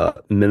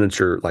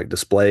miniature like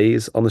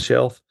displays on the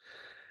shelf.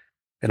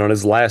 And on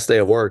his last day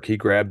of work, he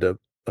grabbed a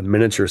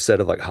miniature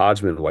set of like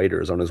Hodgman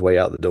waders on his way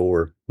out the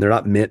door. They're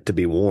not meant to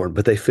be worn,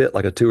 but they fit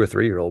like a 2 or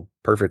 3-year-old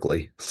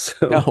perfectly.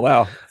 So oh,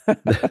 wow.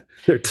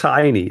 they're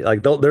tiny.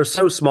 Like they're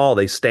so small,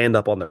 they stand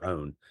up on their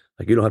own.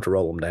 Like you don't have to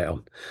roll them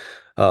down.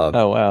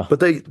 Oh, wow.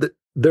 But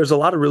there's a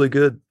lot of really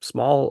good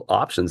small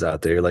options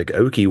out there. Like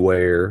Oki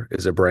Wear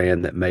is a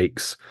brand that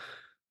makes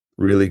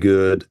really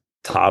good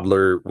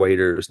toddler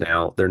waders.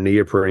 Now they're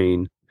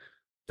neoprene,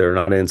 they're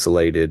not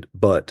insulated,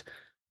 but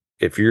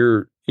if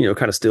you're,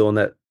 kind of still in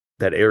that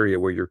area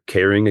where you're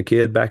carrying a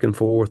kid back and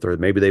forth, or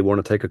maybe they want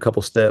to take a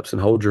couple steps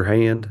and hold your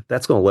hand,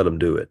 that's going to let them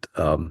do it.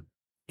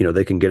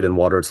 They can get in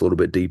water. It's a little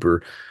bit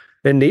deeper,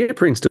 and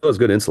neoprene still has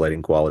good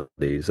insulating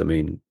qualities. I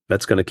mean,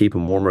 that's going to keep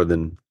them warmer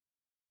than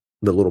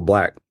the little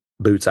black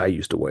boots I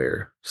used to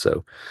wear.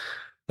 So,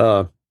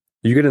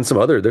 you get in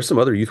there's some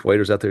other youth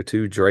waders out there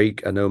too.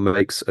 Drake, I know,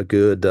 makes a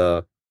good,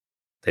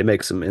 they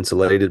make some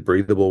insulated,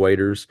 breathable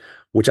waders,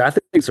 which I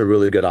think is a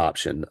really good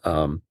option.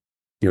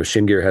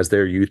 Shin Gear has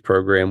their youth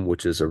program,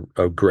 which is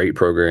a great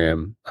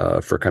program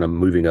for kind of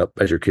moving up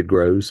as your kid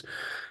grows.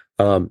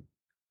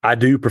 I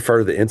do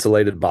prefer the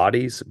insulated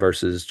bodies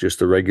versus just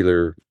the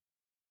regular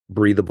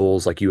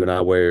breathables like you and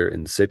I wear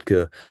in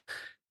Sitka.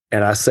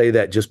 And I say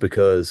that just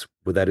because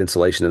with that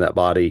insulation in that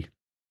body,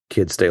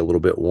 kids stay a little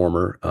bit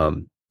warmer.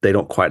 They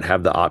don't quite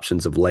have the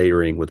options of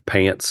layering with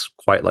pants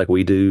quite like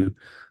we do.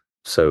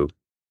 So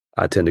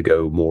I tend to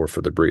go more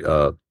for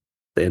the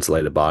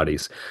insulated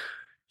bodies.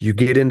 You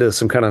get into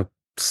some kind of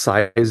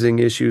sizing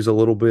issues a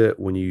little bit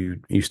when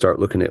you start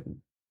looking at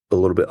a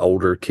little bit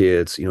older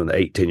kids, in the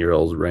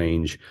 8-10-year-olds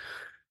range.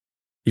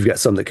 You've got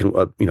some that can,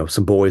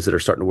 some boys that are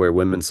starting to wear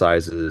women's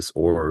sizes,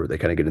 or they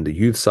kind of get into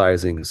youth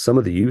sizing. Some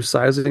of the youth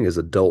sizing is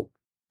adult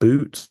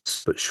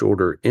boots, but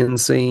shorter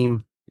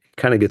inseam.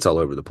 Kind of gets all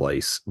over the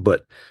place.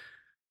 But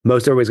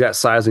most everybody's got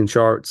sizing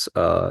charts.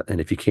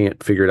 And if you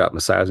can't figure it out in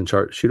the sizing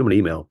chart, shoot them an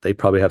email. They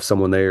probably have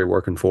someone there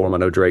working for them. I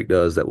know Drake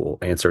does, that will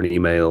answer an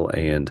email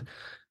and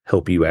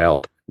help you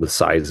out with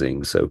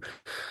sizing. So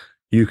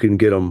you can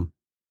get them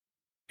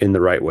in the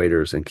right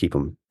waders and keep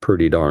them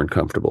pretty darn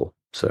comfortable.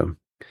 So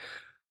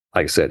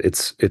like I said,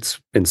 it's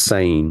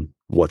insane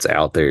what's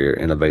out there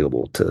and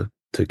available to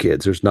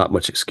kids. There's not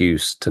much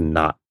excuse to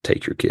not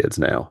take your kids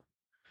now.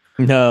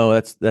 No,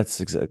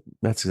 that's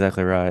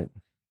exactly right.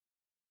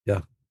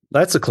 Yeah.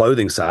 That's the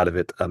clothing side of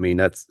it. I mean,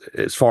 that's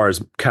as far as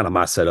kind of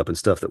my setup and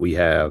stuff that we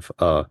have.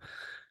 But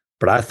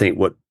I think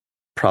what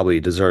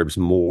probably deserves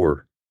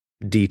more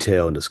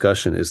detail and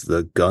discussion is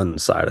the gun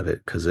side of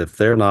it. Because if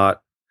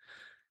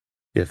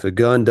a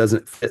gun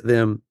doesn't fit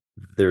them,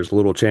 there's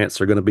little chance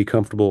they're going to be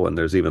comfortable, and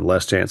there's even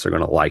less chance they're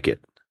going to like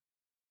it.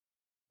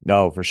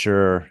 No, for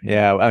sure.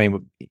 Yeah. I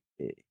mean,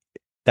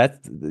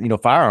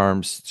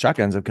 firearms,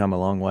 shotguns have come a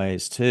long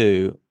ways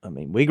too. I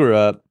mean, we grew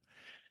up,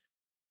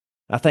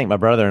 I think my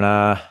brother and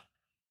I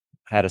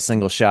had a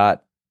single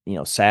shot,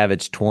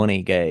 Savage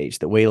 20 gauge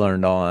that we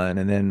learned on.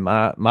 And then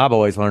my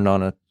boys learned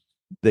on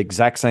the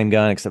exact same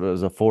gun, except it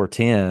was a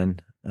 410.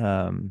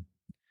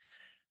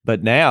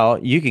 But now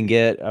you can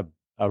get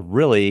a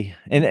really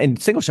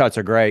and single shots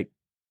are great,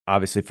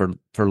 obviously for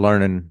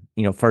learning,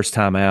 first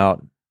time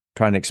out,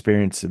 trying to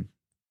experience,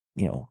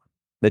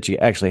 that you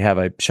actually have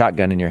a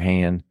shotgun in your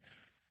hand.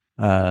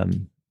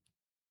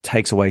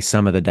 Takes away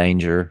some of the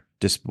danger,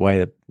 just the way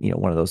that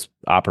one of those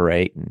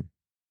operate and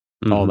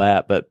all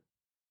that.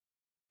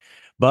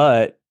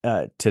 But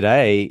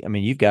today, I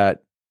mean, you've got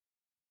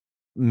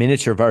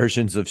miniature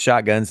versions of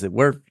shotguns that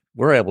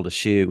we're able to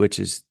shoot, which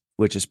is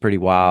pretty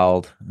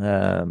wild.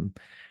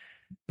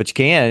 But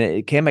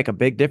it can make a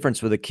big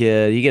difference with a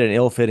kid. You get an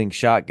ill-fitting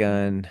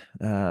shotgun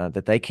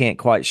that they can't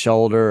quite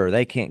shoulder, or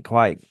they can't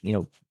quite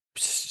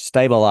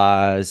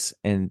stabilize,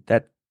 and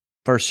that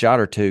first shot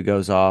or two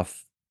goes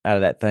off out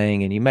of that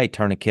thing, and you may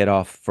turn a kid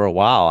off for a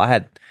while.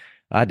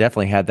 I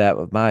definitely had that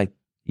with my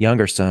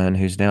younger son,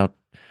 he's now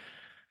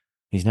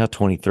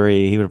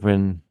 23. He would have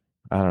been,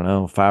 I don't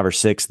know, 5 or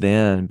 6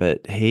 then,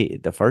 but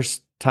the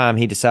first time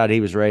he decided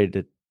he was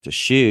ready to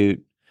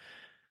shoot,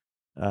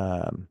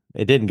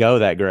 it didn't go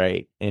that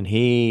great, and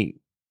he'd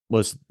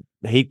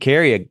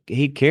carry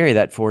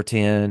that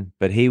 410,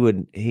 but he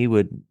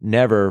would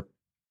never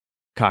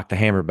cock the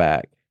hammer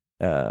back.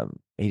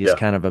 He just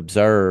kind of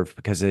observed,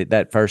 because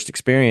that first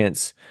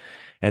experience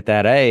at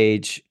that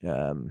age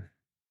kind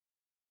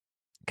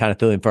of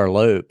threw him for a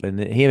loop, and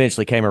he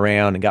eventually came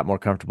around and got more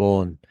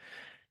comfortable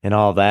and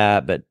all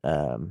that. But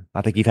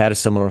I think you've had a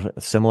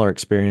similar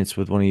experience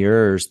with one of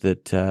yours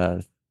that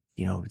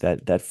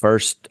that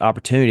first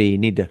opportunity you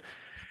need to,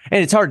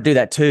 and it's hard to do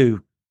that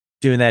too,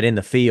 doing that in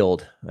the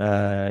field.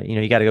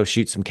 You got to go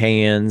shoot some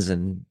cans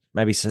and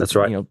maybe some, that's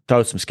right.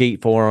 Throw some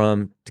skeet for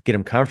them to get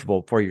them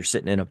comfortable before you're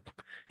sitting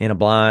in a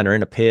blind or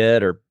in a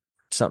pit or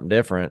something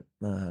different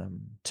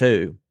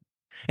too.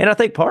 And I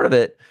think part of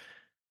it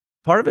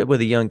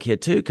with a young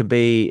kid too can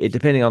be,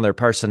 depending on their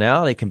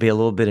personality, can be a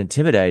little bit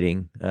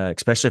intimidating,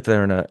 especially if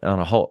they're on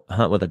a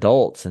hunt with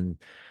adults and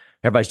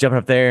everybody's jumping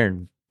up there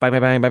and bang, bang,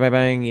 bang, bang, bang,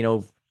 bang.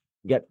 You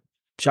got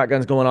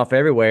shotguns going off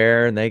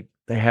everywhere, and they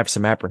have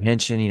some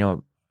apprehension.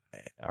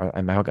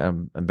 Am I going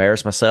to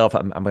embarrass myself?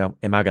 Am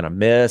I going to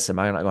miss? Am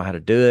I not going to know how to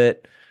do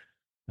it?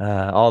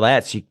 All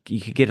that. So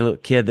you could get a little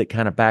kid that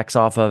kind of backs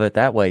off of it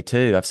that way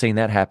too. I've seen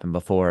that happen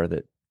before,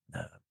 that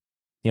a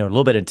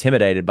little bit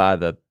intimidated by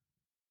the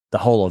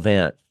whole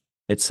event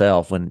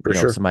itself when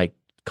somebody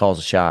calls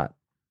a shot.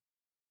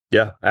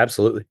 Yeah,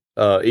 absolutely.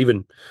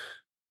 Even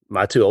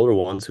my 2 older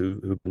ones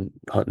who've been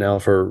hunting now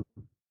for,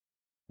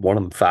 one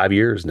of them 5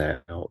 years now,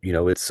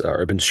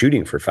 I've been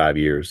shooting for 5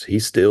 years.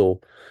 He's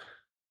still,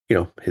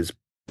 is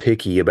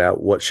picky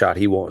about what shot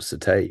he wants to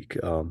take.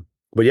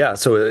 But yeah,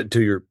 so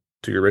to your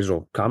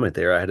original comment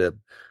there, I had a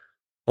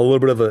little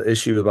bit of an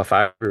issue with my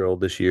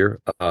 5-year-old this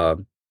year.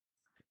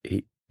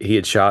 He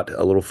had shot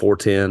a little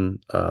 410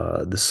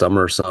 this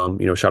summer,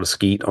 shot a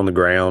skeet on the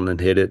ground and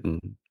hit it, and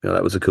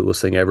that was the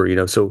coolest thing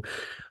ever. So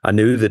I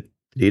knew that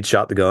he had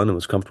shot the gun and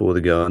was comfortable with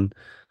the gun.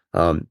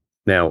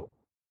 Now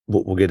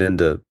we'll get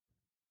into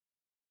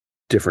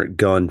different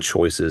gun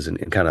choices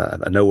and kind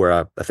of, I know where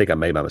I think I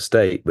made my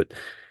mistake, but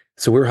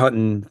so we're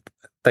hunting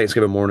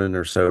Thanksgiving morning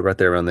or so, right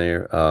there around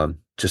there.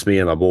 Just me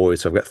and my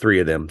boys. So I've got 3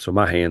 of them. So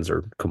my hands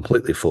are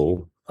completely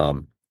full.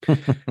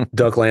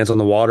 Duck lands on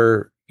the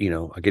water.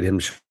 I get him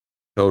to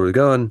shoulder the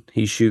gun.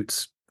 He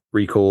shoots,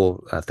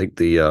 recoil. I think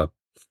the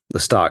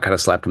stock kind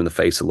of slapped him in the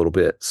face a little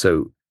bit.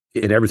 So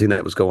in everything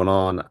that was going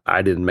on,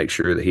 I didn't make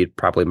sure that he had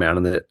properly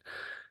mounted it.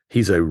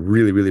 He's a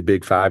really, really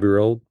big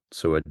 5-year-old.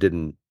 So I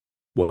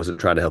wasn't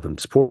trying to help him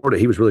support it.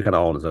 He was really kind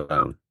of on his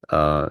own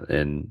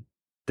and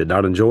did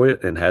not enjoy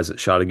it, and hasn't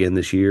shot again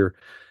this year.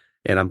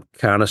 And I'm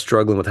kind of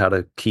struggling with how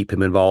to keep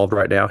him involved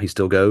right now. He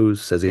still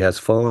goes, says he has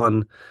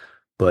fun,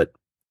 but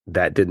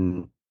that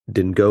didn't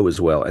go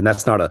as well. And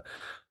that's not a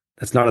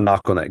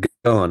knock on that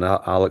gun.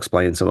 I'll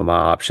explain some of my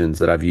options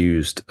that I've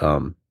used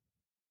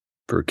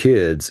for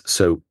kids.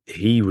 So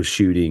he was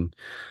shooting,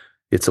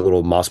 it's a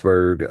little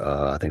Mossberg,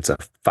 I think it's a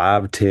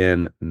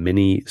 510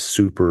 mini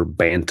super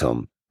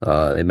bantam.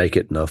 They make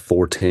it in a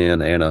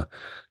 410 and a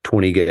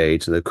 20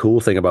 gauge. And the cool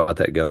thing about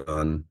that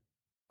gun,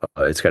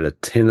 it's got a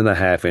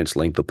 10.5-inch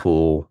length of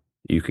pull.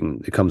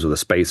 It comes with a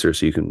spacer,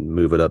 so you can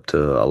move it up to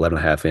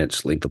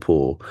 11.5-inch length of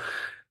pull.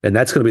 And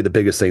that's going to be the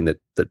biggest thing that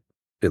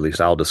at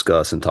least I'll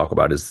discuss and talk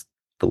about, is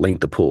the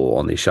length of pull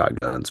on these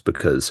shotguns,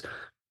 because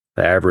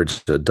the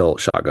average adult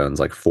shotgun's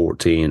like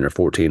 14 or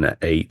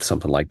 14.8,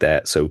 something like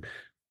that. So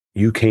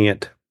you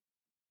can't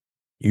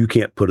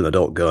put an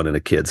adult gun in a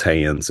kid's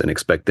hands and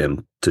expect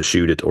them to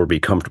shoot it or be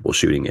comfortable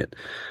shooting it.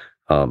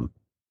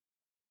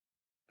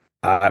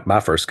 My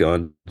first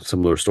gun,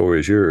 similar story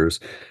as yours,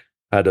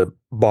 I had to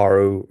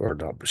borrow, or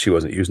no, she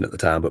wasn't using it at the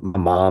time, but my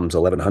mom's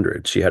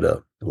 1100. She had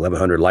a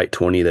 1100 light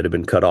 20 that had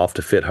been cut off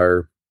to fit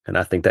her. And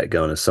I think that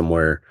gun is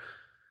somewhere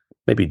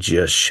maybe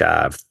just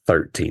shy of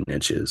 13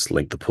 inches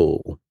length of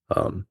pull.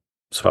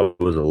 So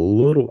I was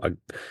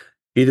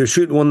either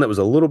shooting one that was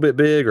a little bit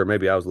big, or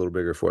maybe I was a little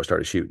bigger before I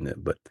started shooting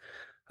it. But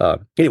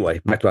anyway,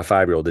 back to my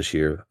 5-year-old this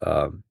year.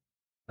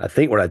 I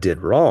think what I did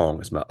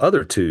wrong is my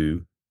other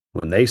 2,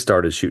 when they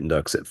started shooting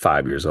ducks at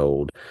 5 years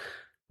old,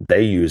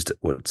 they used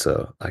what's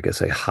I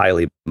guess a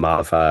highly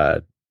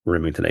modified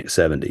Remington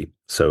 870.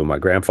 So my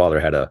grandfather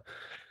had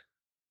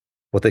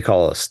what they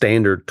call a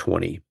standard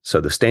 20.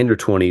 So the standard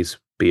 20s,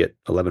 be it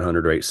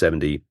 1100 or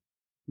 870,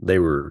 they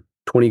were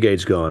 20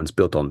 gauge guns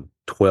built on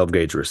 12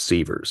 gauge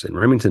receivers. And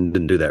Remington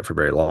didn't do that for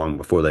very long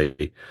before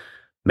they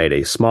made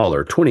a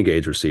smaller 20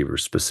 gauge receiver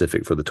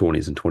specific for the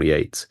 20s and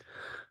 28s.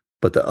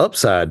 But the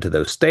upside to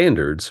those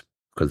standards,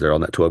 because they're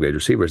on that 12 gauge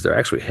receivers, they're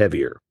actually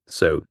heavier.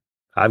 So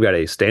I've got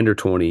a standard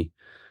 20.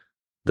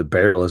 The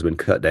barrel has been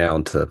cut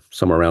down to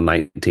somewhere around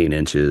 19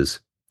 inches.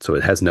 So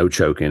it has no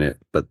choke in it,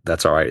 but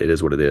that's all right. It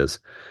is what it is.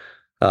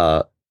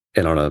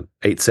 And on a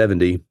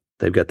 870,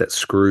 they've got that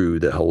screw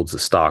that holds the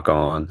stock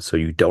on. So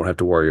you don't have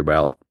to worry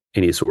about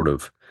any sort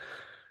of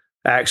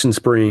action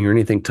spring or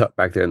anything tucked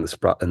back there in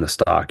the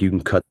stock. You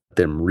can cut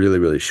them really,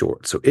 really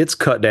short. So it's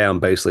cut down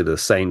basically to the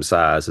same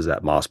size as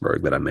that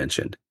Mossberg that I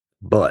mentioned,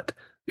 but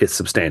it's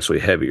substantially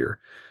heavier.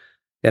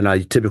 And I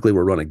typically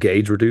will run a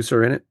gauge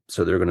reducer in it.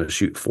 So they're going to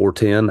shoot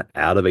 410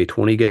 out of a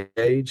 20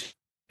 gauge,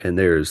 and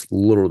there's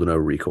little to no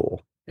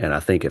recoil. And I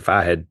think if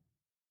I had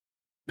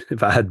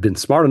been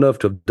smart enough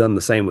to have done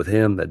the same with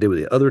him that I did with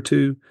the other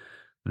two,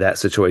 that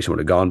situation would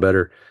have gone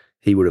better.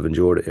 He would have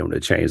enjoyed it and would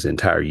have changed the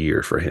entire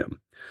year for him.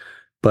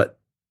 But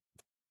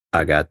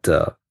I got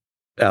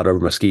out over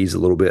my skis a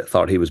little bit,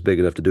 thought he was big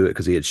enough to do it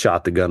because he had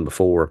shot the gun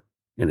before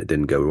and it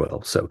didn't go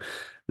well. So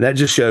that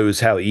just shows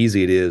how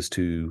easy it is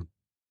to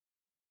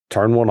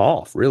turn one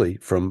off, really,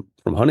 from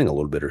hunting a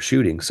little bit or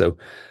shooting. So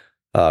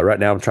right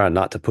now I'm trying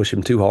not to push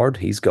him too hard.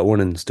 He's going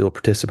and still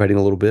participating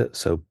a little bit.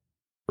 So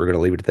we're going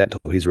to leave it at that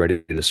until he's ready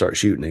to start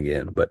shooting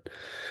again. But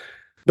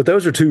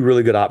those are two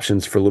really good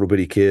options for little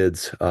bitty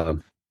kids.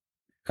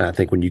 I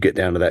think when you get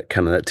down to that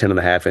kind of that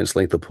 10.5 inch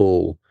length of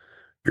pull,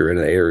 you're in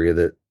an area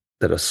that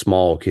a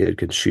small kid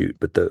can shoot,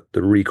 but the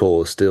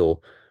recoil is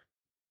still,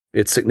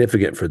 it's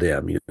significant for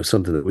them,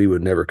 something that we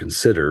would never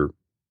consider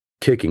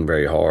kicking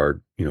very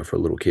hard, for a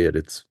little kid.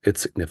 It's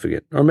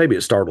significant, or maybe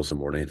it startles them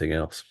more than anything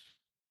else.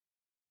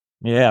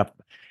 Yeah,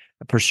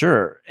 for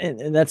sure.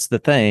 And that's the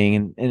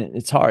thing. And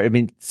it's hard. I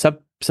mean,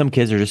 some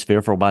kids are just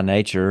fearful by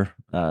nature.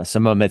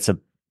 Some of them, it's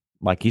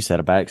like you said,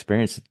 a bad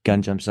experience.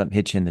 Gun jumps up and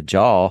hits you in the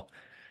jaw.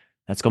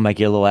 That's going to make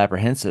you a little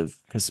apprehensive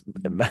because,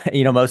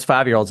 most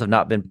 5-year-olds have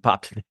not been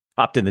popped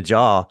in the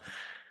jaw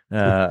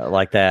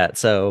like that.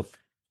 So,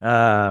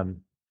 yeah,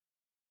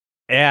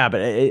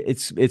 but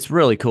it's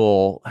really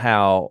cool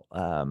how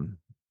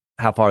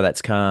far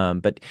that's come.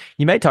 But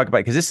you may talk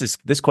about, because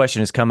this question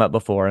has come up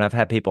before, and I've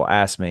had people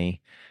ask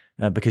me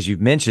because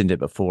you've mentioned it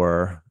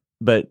before.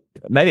 But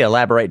maybe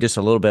elaborate just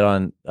a little bit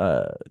on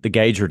the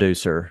gauge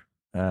reducer.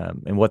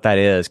 And what that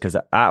is, because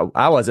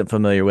I wasn't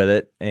familiar with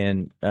it,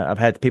 and I've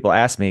had people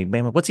ask me,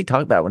 man, what's he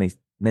talking about when he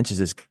mentions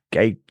this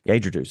gauge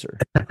reducer?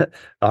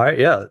 All right,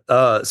 yeah.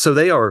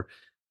 So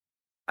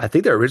I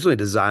think they're originally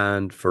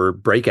designed for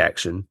break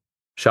action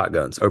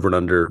shotguns, over and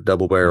under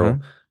double barrel.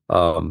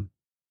 Mm-hmm.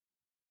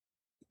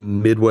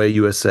 Midway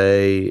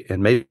USA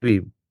and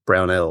maybe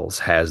Brownells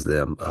has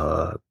them.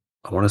 I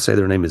want to say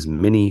their name is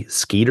Mini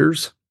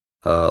Skeeters,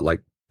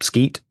 like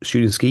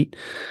shooting skeet.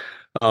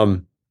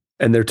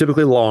 And they're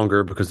typically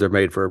longer because they're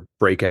made for a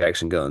break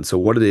action gun. So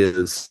what it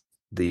is,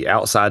 the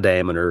outside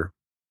diameter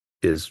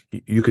is,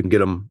 you can get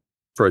them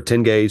for a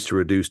 10 gauge to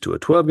reduce to a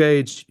 12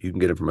 gauge. You can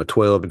get them from a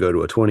 12 to go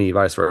to a 20,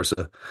 vice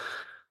versa,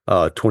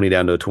 20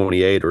 down to a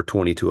 28 or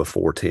 20 to a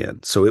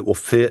 410. So it will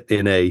fit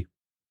in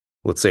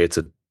let's say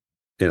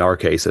in our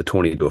case, a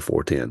 20 to a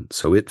 410.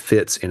 So it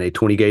fits in a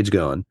 20 gauge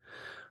gun.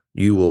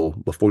 You will,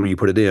 before you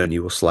put it in,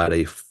 you will slide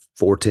a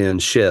 410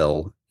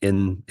 shell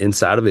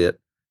inside of it,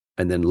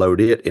 and then load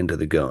it into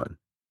the gun.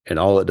 And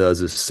all it does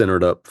is center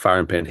it up,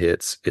 firing pin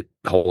hits, it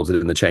holds it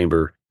in the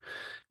chamber,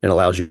 and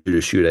allows you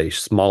to shoot a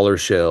smaller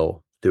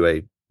shell through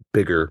a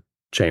bigger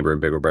chamber and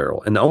bigger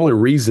barrel. And the only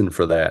reason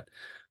for that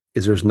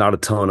is there's not a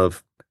ton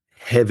of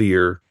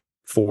heavier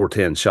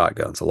 410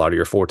 shotguns. A lot of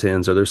your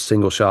 410s are their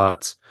single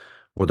shots,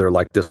 or they're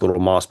like this little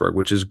Mossberg,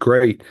 which is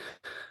great.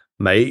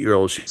 My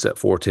 8-year-old shoots at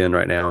 410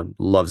 right now and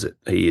loves it.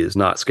 He is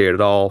not scared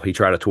at all. He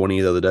tried a 20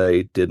 the other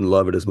day, didn't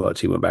love it as much.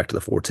 He went back to the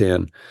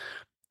 410.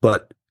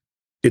 But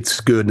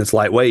it's good and it's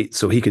lightweight,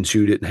 so he can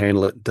shoot it and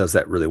handle it, does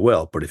that really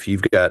well. But if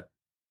you've got,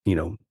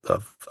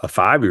 a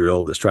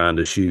 5-year-old that's trying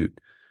to shoot,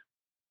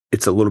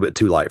 it's a little bit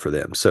too light for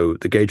them. So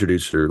the gauge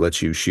reducer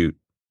lets you shoot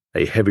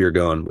a heavier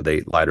gun with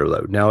a lighter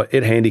load. Now,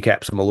 it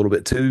handicaps them a little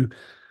bit too,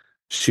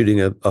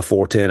 shooting a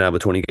 410 out of a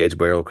 20 gauge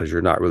barrel, because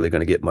you're not really going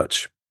to get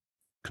much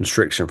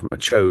constriction from a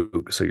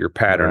choke. So your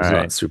pattern's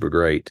not super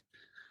great.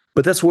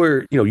 But that's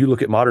where, you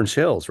look at modern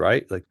shells,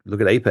 right? Like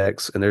look at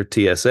Apex and their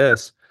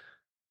TSS.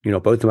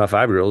 Both of my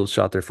 5-year-olds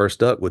shot their first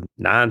duck with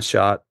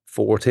 9-shot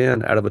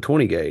 410 out of a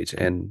 20 gauge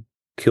and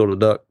killed a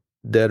duck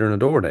deader than a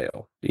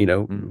doornail.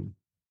 When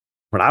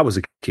I was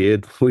a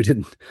kid, we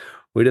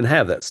didn't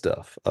have that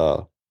stuff.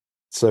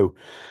 So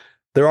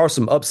there are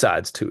some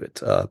upsides to it.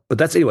 But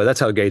that's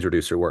how a gauge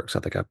reducer works. I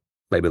think I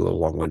maybe a little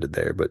long-winded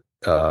there, but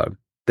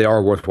they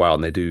are worthwhile,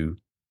 and they do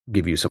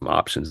give you some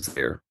options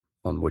there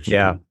on what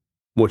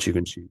you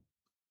can shoot.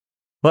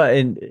 Well,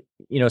 and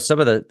some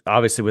of the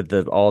obviously with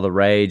all the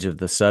rage of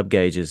the sub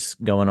gauges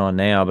going on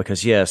now,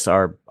 because yes,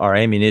 our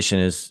ammunition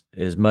is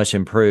much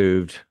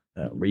improved,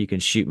 where you can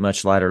shoot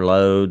much lighter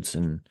loads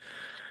and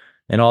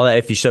all that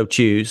if you so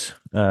choose.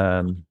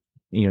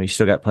 You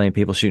still got plenty of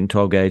people shooting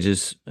 12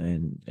 gauges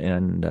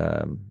and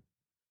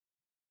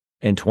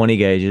 20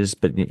 gauges,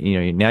 but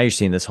now you're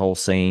seeing this whole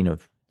scene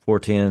of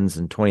 410s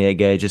and 28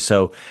 gauges.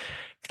 So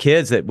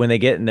kids that when they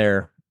get in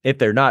there, if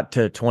they're not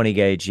to 20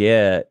 gauge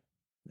yet,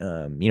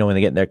 when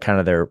they get in their kind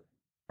of their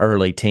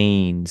early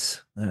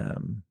teens, they're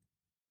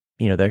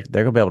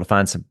gonna be able to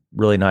find some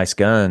really nice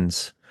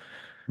guns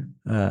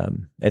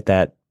at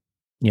that,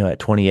 at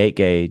 28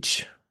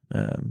 gauge,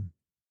 that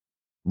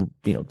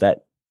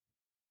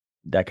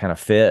kind of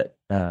fit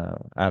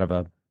out of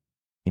a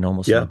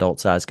almost an adult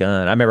size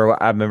gun. I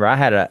remember I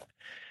had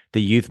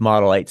the youth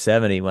model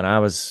 870 when I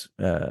was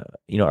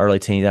early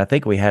teens. I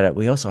think we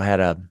also had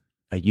a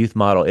youth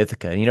model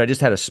Ithaca. It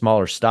just had a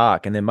smaller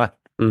stock, and then my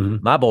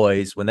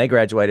boys, when they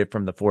graduated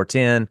from the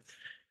 410,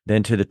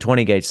 then to the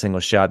 20 gauge single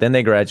shot, then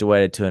they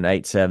graduated to an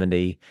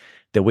 870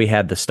 that we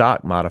had the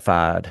stock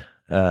modified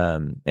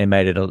and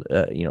made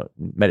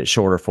it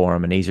shorter for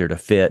them and easier to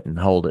fit and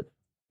hold it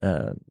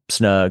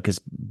snug.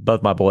 Because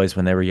both my boys,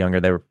 when they were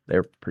younger, they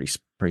were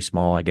pretty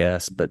small, I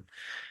guess. But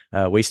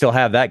we still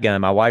have that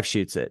gun. My wife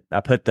shoots it. I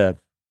put the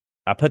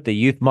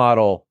youth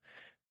model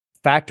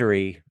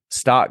factory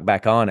stock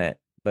back on it,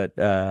 but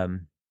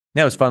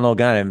it was a fun little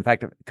gun. In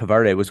fact,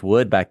 converted, it was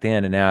wood back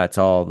then, and now it's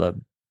all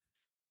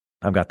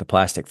I've got the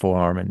plastic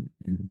forearm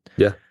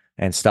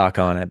and stock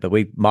on it. But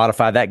we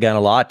modified that gun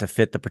a lot to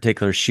fit the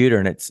particular shooter,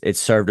 and it's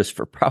served us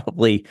for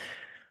probably,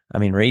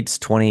 Reed's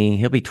 20,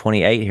 he'll be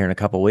 28 here in a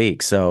couple of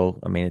weeks. So,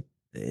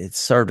 it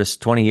served us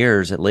 20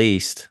 years at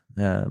least,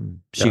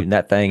 shooting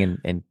that thing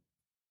and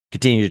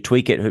continue to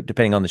tweak it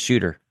depending on the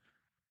shooter.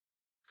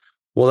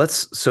 Well,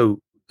 that's one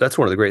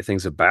of the great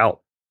things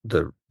about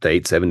the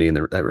 870 and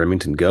that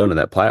Remington gun and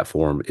that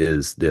platform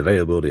is the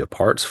availability of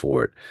parts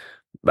for it.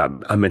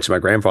 I mentioned my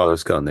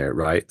grandfather's gun there,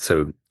 right?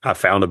 So I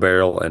found a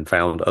barrel and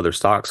found other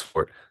stocks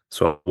for it.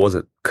 So I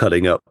wasn't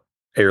cutting up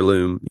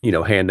heirloom,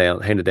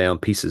 handed down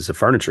pieces of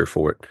furniture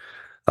for it.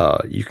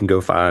 You can go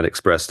find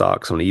express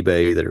stocks on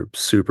eBay that are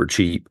super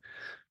cheap,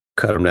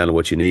 cut them down to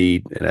what you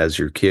need. And as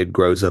your kid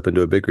grows up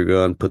into a bigger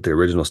gun, put the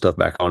original stuff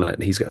back on it.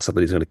 And he's got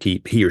something he's going to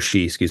keep, he or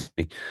she, excuse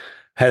me,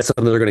 has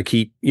something they're going to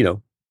keep,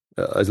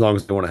 as long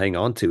as they want to hang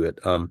on to it.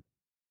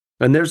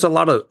 And there's a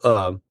lot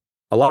of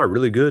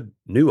really good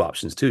new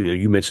options too.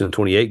 You mentioned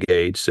 28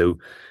 gauge. So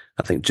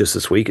I think just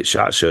this week at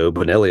SHOT Show,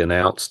 Benelli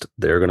announced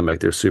they're going to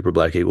make their Super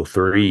Black Eagle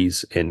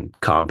 3s in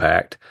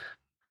compact,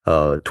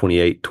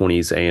 28,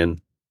 20s,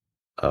 and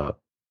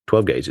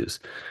 12 gauges.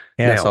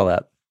 Yeah, now, I saw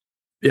that.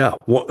 Yeah.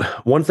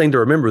 One thing to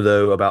remember,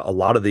 though, about a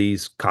lot of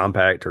these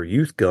compact or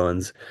youth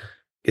guns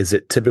is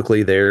that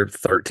typically they're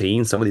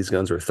 13. Some of these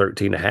guns are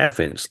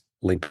 13.5-inch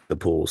length of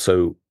pull.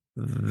 So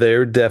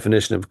their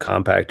definition of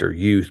compact or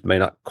youth may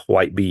not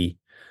quite be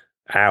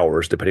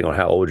ours, depending on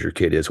how old your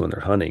kid is when they're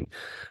hunting.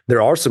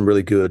 There are some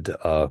really good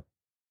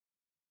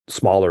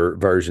smaller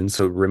versions.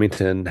 So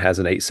Remington has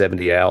an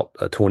 870 out,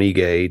 a 20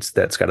 gauge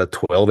that's got a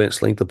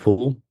 12-inch length of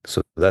pull.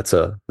 So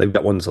they've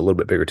got one that's a little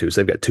bit bigger too.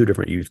 So they've got two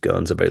different youth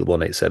guns available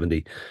in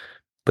 870.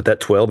 But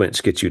that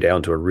 12-inch gets you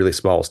down to a really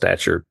small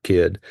stature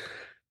kid.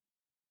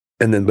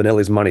 And then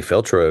Benelli's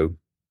Montefeltro,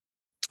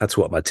 that's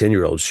what my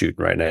 10-year-old's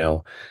shooting right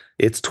now.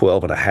 It's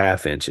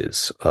 12.5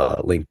 inches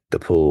length to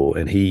pull,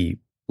 and he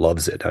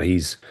loves it. Now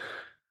he's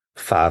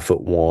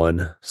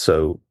 5'1",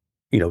 so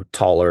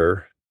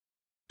taller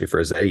for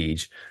his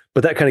age.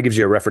 But that kind of gives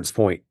you a reference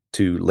point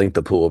to length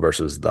of pull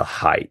versus the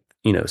height.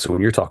 So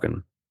when you're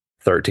talking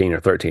 13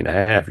 or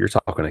 13.5, you're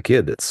talking a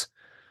kid that's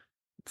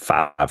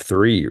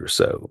 5'3" or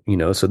so.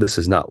 So this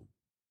is not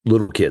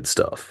little kid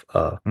stuff.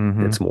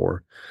 It's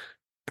more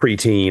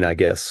preteen, I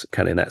guess,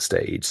 kind of in that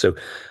stage. So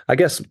I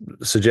guess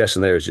the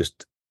suggestion there is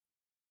just,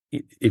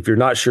 if you're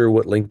not sure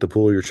what length of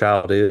pull your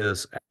child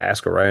is,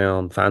 ask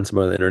around, find some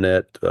on the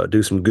internet,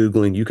 do some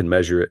Googling. You can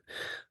measure it,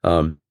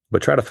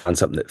 but try to find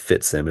something that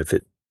fits them. If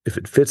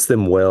it fits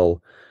them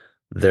well,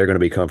 they're going to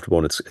be comfortable,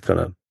 and it's going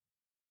to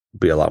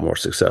be a lot more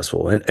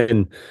successful.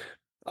 And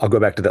I'll go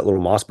back to that little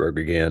Mossberg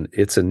again.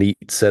 It's a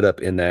neat setup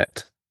in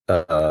that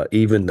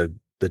even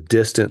the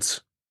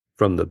distance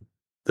from the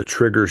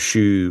trigger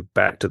shoe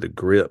back to the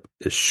grip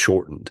is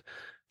shortened.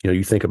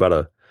 You think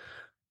about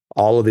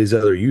all of these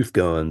other youth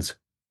guns,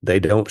 they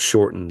don't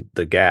shorten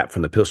the gap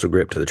from the pistol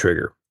grip to the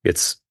trigger.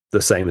 It's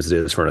the same as it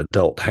is for an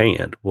adult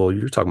hand. Well,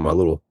 you're talking about a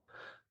little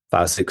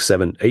 5, 6,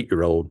 7,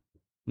 8-year-old.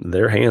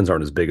 Their hands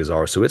aren't as big as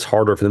ours, so it's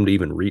harder for them to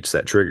even reach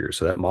that trigger.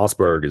 So that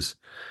Mossberg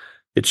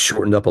it's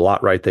shortened up a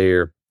lot right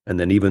there. And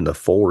then even the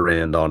fore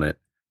end on it,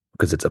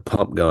 because it's a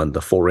pump gun,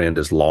 the fore end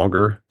is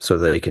longer, so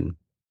they can,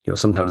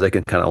 sometimes they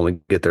can kind of only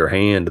get their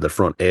hand to the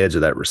front edge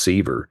of that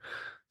receiver.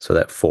 So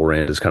that fore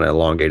end is kind of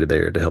elongated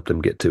there to help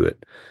them get to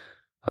it.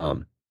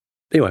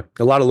 Anyway,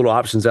 a lot of little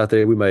options out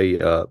there. We may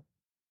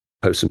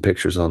post some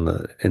pictures on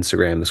the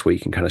Instagram this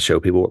week and kind of show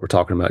people what we're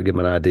talking about, give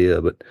them an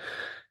idea, but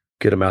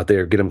get them out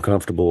there, get them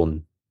comfortable,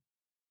 and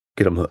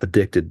get them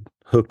addicted,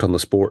 hooked on the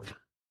sport.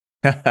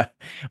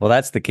 Well,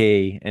 that's the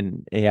key.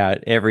 And yeah,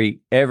 every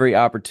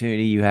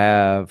opportunity you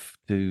have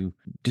to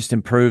just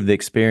improve the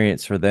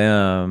experience for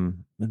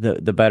them,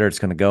 the better it's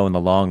going to go in the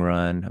long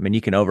run. I mean,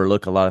 you can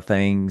overlook a lot of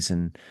things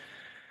and,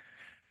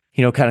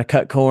 kind of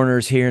cut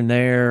corners here and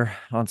there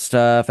on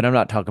stuff. And I'm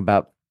not talking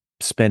about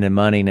spending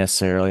money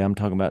necessarily. I'm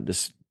talking about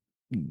just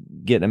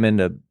getting them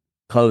into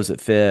clothes that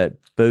fit,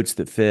 boots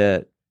that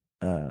fit.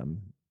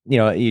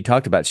 You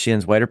talked about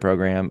Shin's waiter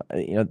program.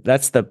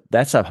 That's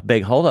a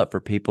big holdup for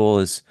people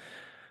is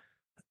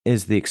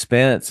the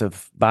expense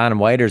of buying them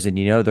waders, and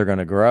they're going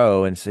to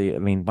grow. And see, I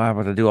mean, why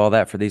would I do all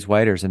that for these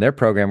waders? And their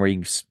program where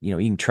you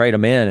can trade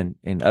them in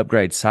and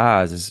upgrade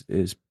size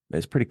is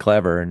pretty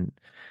clever, and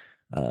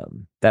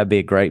that'd be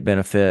a great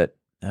benefit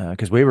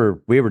because we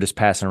were just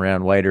passing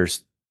around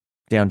waders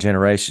down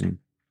generation,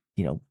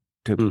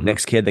 to the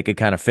next kid that could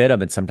kind of fit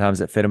them, and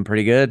sometimes it fit them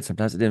pretty good,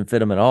 sometimes it didn't fit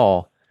them at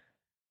all.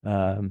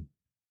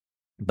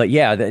 But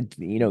yeah, that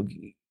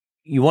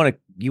you want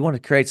to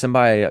create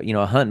somebody,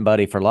 a hunting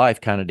buddy for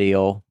life kind of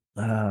deal.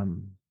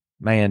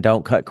 Man,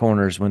 don't cut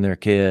corners when they're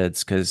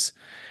kids, because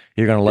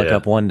you're going to look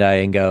up one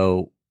day and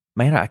go,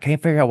 man, I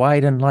can't figure out why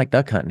he doesn't like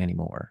duck hunting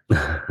anymore.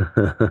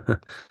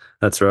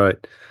 That's right.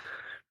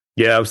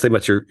 Yeah, I was thinking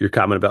about your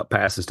comment about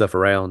passing stuff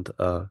around.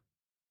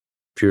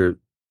 If you're a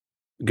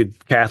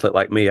good Catholic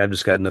like me, I've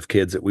just got enough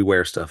kids that we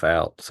wear stuff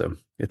out, so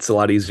it's a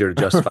lot easier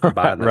to justify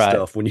buying that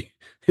stuff when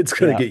it's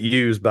going to get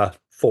used by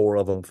 4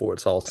 of them before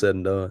it's all said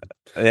and done.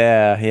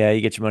 Yeah,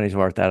 you get your money's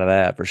worth out of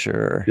that for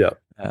sure.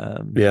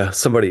 Yeah.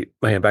 Somebody,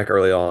 man, back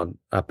early on,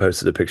 I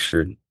posted a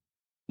picture.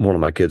 One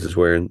of my kids is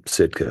wearing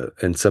Sitka,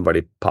 and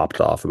somebody popped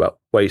off about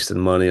wasting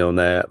money on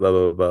that, blah,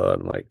 blah, blah.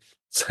 And like,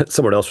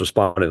 someone else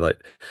responded,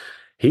 like,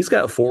 he's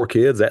got 4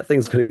 kids. That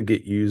thing's going to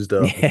get used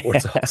up before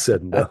it's all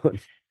said and done.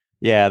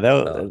 Yeah,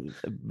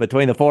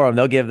 between the 4 of them,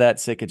 they'll give that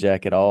Sitka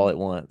jacket all at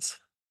once.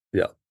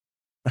 Yeah.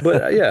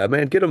 But yeah,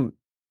 man, get them.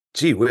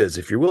 Gee whiz,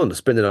 if you're willing to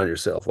spend it on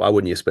yourself, why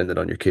wouldn't you spend it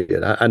on your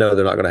kid? I know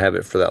they're not going to have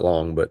it for that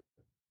long, but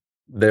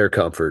their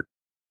comfort,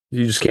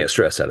 you just can't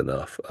stress that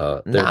enough.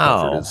 Their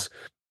comfort is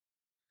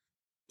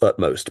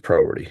utmost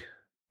priority.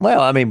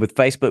 Well, I mean, with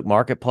Facebook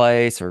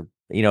Marketplace, or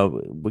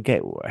we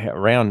get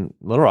around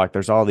Little Rock,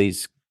 there's all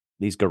these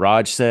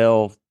garage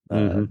sale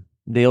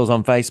deals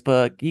on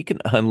Facebook. You can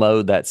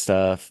unload that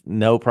stuff,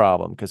 no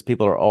problem, because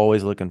people are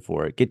always looking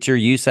for it. Get your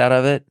use out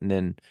of it, and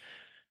then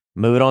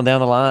move it on down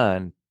the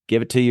line.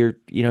 Give it to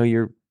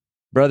your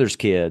brother's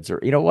kids, or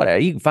whatever.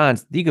 You can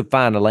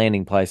find a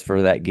landing place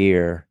for that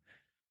gear,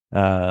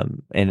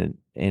 and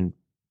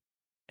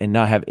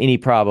not have any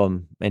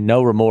problem and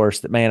no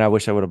remorse that, man, I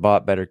wish I would have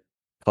bought better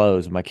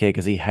clothes for my kid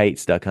because he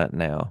hates duck hunting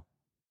now,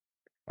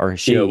 or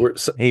she,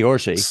 he or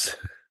she.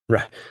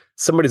 Right.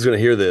 Somebody's going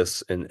to hear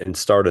this and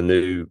start a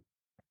new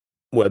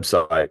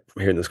website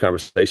hearing this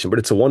conversation, but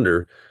it's a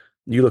wonder.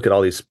 You look at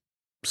all these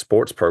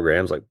sports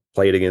programs like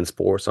Play It Again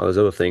Sports, all those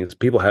other things,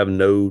 people have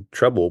no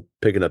trouble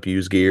picking up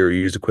used gear or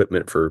used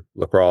equipment for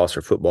lacrosse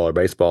or football or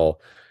baseball.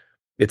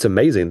 It's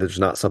amazing there's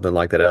not something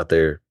like that out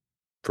there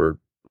for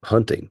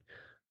hunting.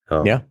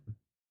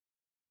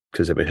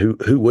 Because I mean,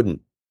 who wouldn't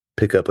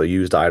pick up a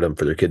used item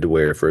for their kid to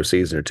wear for a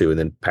season or two and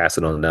then pass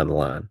it on down the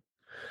line?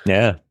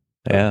 Yeah.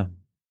 I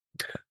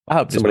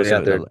hope somebody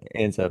out there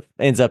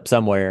ends up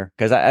somewhere,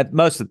 because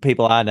most of the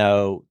people I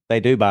know, they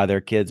do buy their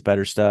kids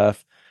better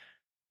stuff.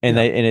 And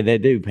they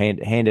do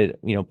hand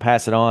it,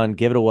 pass it on,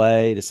 give it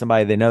away to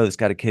somebody they know that's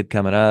got a kid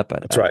coming up.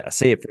 That's right. I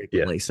see it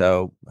frequently. Yeah.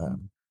 So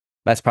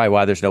that's probably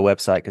why there's no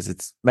website,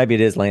 because maybe it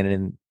is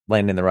landing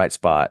in the right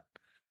spot.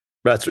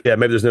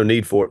 Maybe there's no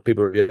need for it.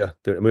 People are,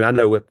 I mean, I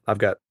know I've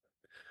got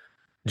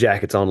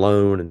jackets on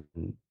loan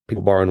and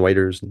people borrowing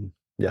waders, and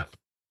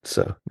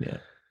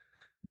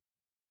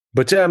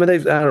But yeah, I mean, I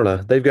don't know.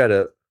 They've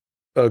got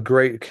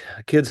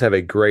kids have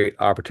a great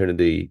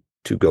opportunity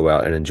to go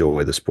out and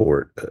enjoy the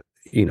sport.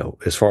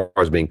 As far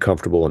as being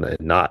comfortable and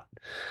not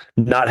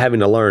having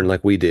to learn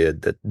like we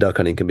did that duck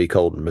hunting can be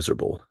cold and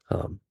miserable.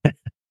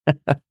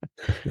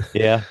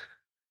 Yeah,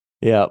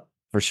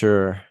 for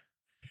sure.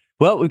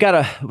 Well, we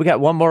got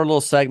one more little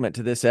segment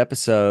to this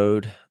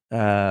episode,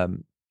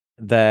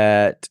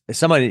 that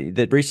somebody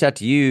that reached out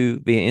to you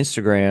via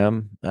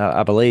Instagram,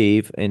 I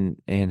believe, and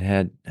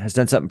has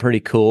done something pretty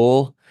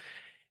cool,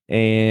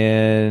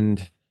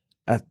 and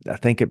I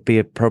think it'd be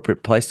an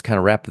appropriate place to kind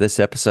of wrap this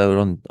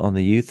episode on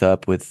the youth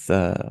up with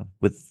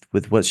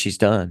what she's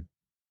done.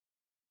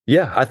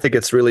 Yeah, I think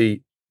it's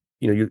really,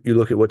 you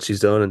look at what she's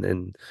done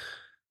and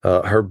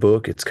her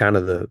book. It's kind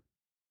of the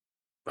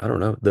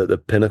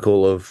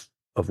pinnacle of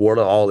what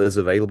all is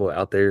available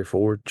out there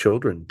for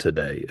children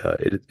today.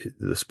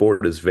 The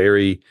sport is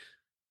I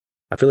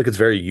feel like it's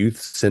very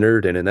youth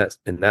centered, and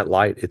in that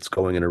light, it's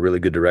going in a really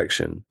good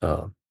direction.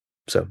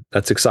 So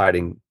that's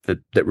exciting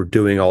that we're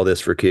doing all this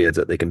for kids,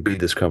 that they can be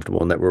this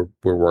comfortable, and that we're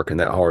working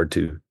that hard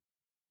to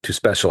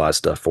specialize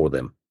stuff for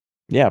them.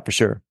 Yeah, for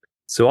sure.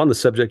 So on the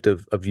subject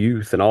of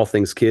youth and all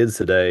things kids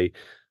today,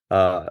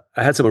 I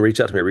had someone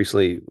reach out to me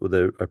recently with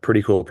a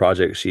pretty cool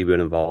project she'd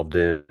been involved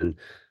in.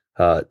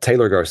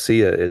 Taylor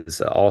Garcia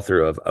is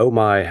author of Oh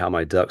My, How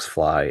My Ducks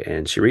Fly,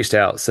 and she reached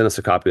out, sent us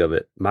a copy of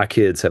it. My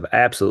kids have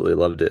absolutely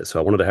loved it, so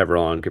I wanted to have her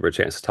on, give her a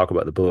chance to talk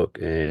about the book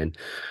and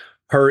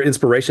her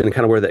inspiration and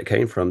kind of where that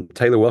came from.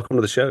 Taylor, welcome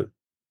to the show.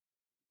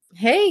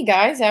 Hey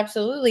guys,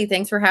 absolutely.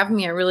 Thanks for having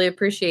me. I really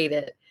appreciate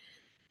it.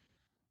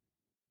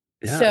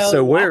 Yeah.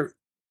 So where'd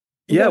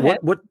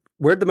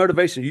the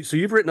motivation? So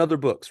you've written other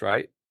books,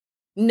 right?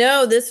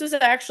 No, this was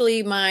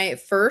actually my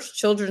first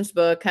children's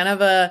book, kind of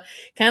a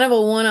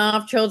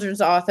one-off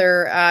children's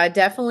author.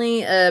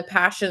 Definitely a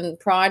passion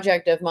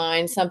project of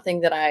mine,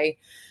 something that I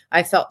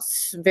felt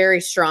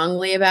very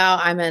strongly about.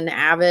 I'm an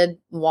avid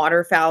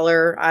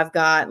waterfowler. I've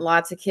got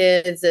lots of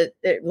kids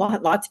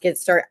lots of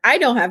kids. Sorry, I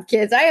don't have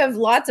kids. I have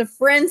lots of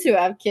friends who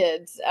have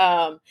kids,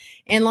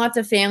 and lots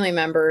of family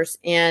members.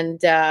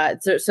 And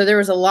so there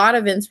was a lot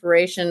of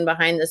inspiration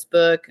behind this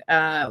book.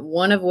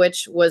 One of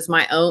which was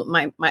my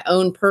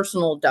own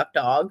personal duck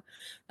dog.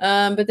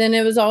 But then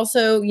it was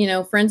also,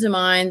 friends of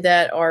mine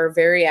that are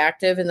very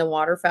active in the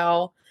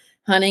waterfowl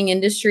hunting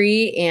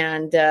industry,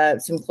 and a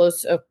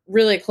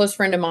really close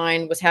friend of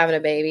mine was having a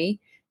baby,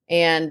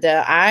 and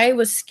I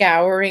was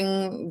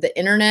scouring the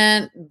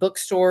internet,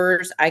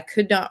 bookstores. I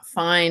could not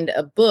find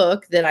a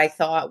book that I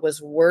thought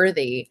was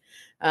worthy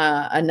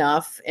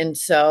enough, and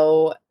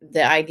so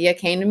the idea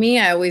came to me.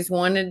 I always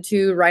wanted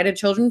to write a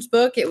children's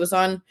book. It was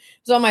on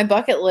my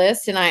bucket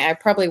list, and I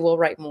probably will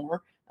write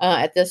more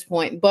at this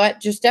point,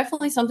 but just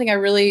definitely something I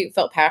really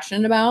felt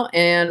passionate about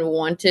and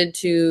wanted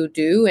to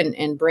do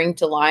and bring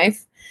to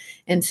life.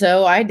 And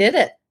so I did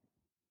it.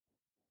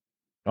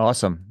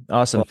 Awesome.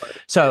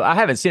 So I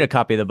haven't seen a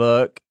copy of the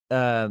book,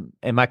 and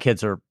my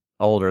kids are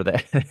older.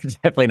 They're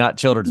definitely not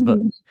children's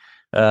book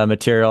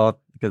material,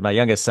 because my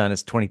youngest son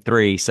is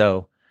 23.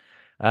 So,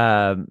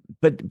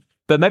 but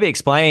maybe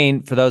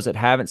explain for those that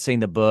haven't seen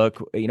the book,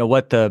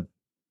 what the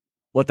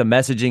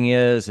messaging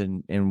is,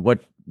 and what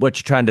you're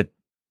trying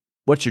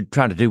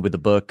to do with the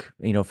book,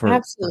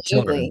 for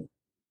children.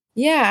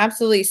 Yeah,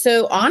 absolutely.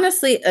 So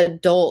honestly,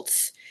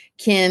 adults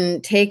can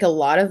take a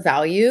lot of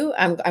value.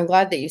 I'm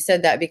glad that you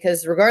said that,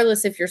 because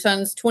regardless if your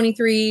son's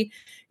 23,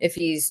 if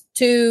he's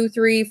 2,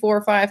 3,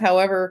 4, 5,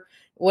 however,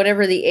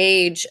 whatever the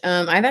age,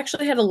 I've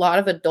actually had a lot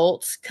of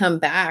adults come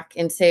back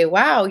and say,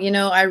 wow,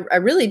 I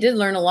really did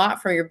learn a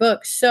lot from your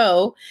book.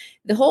 So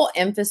the whole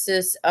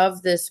emphasis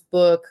of this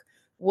book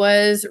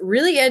was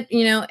really,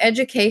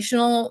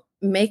 educational,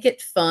 make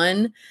it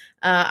fun.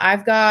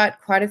 I've got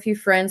quite a few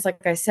friends.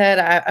 Like I said,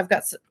 I've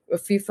got a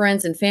few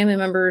friends and family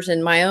members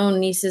and my own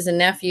nieces and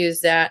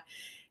nephews that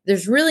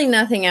there's really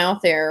nothing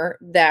out there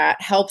that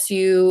helps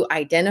you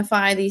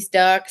identify these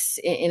ducks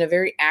in a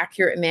very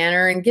accurate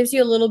manner and gives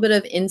you a little bit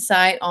of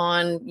insight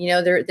on,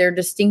 their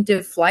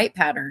distinctive flight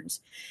patterns.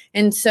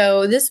 And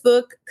so this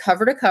book,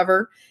 cover to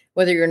cover,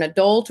 whether you're an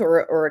adult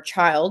or a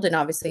child, and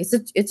obviously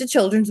it's a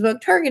children's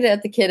book targeted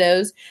at the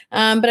kiddos,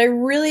 but I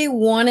really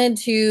wanted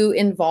to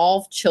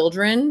involve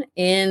children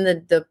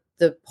in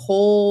the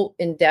whole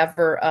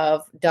endeavor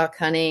of duck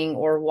hunting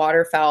or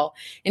waterfowl.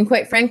 And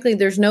quite frankly,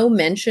 there's no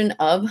mention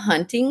of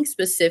hunting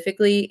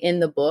specifically in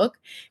the book.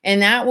 And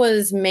that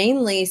was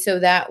mainly so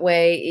that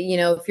way,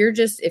 if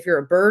you're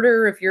a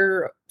birder, if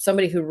you're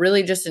somebody who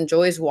really just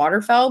enjoys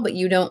waterfowl, but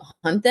you don't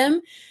hunt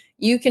them,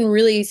 you can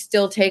really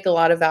still take a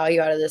lot of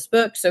value out of this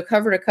book. So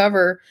cover to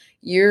cover,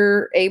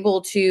 you're able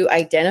to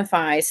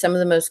identify some of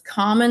the most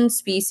common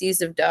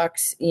species of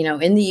ducks,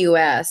 in the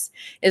U.S.,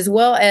 as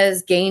well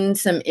as gain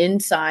some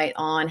insight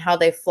on how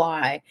they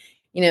fly.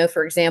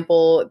 For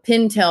example,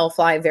 pintail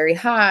fly very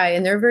high,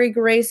 and they're a very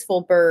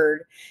graceful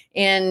bird.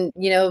 And,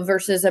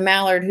 versus a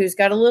mallard who's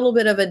got a little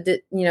bit of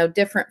a,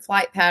 different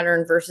flight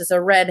pattern versus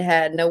a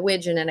redhead and a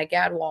widgeon and a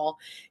gadwall.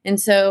 And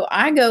so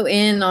I go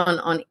in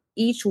on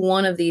each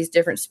one of these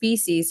different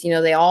species.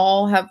 They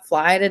all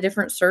fly at a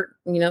different certain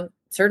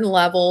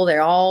level. They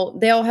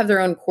all have their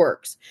own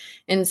quirks.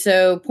 And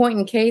so point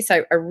in case,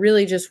 I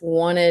really just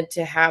wanted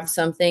to have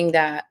something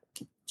that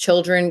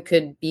children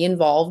could be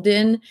involved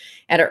in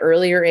at an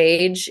earlier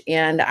age.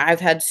 And I've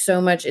had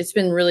it's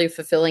been really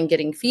fulfilling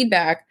getting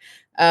feedback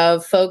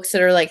of folks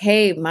that are like,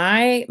 hey,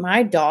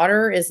 my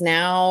daughter is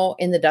now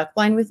in the duck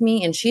blind with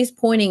me, and she's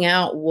pointing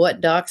out what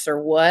ducks are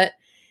what.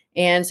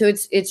 And so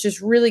it's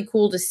just really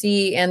cool to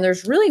see. And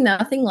there's really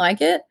nothing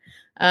like it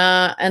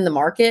in the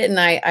market. And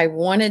I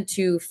wanted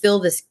to fill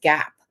this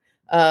gap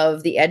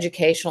of the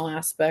educational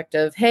aspect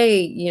of,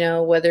 hey,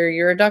 whether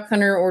you're a duck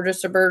hunter or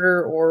just a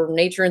birder or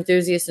nature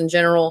enthusiast in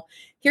general,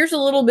 here's a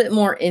little bit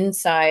more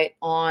insight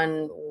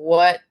on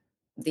what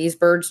these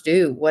birds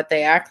do, what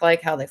they act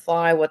like, how they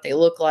fly, what they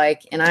look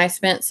like. And I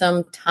spent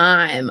some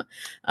time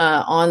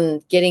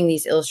on getting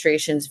these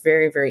illustrations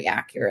very, very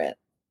accurate.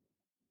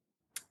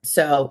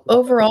 So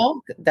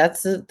overall,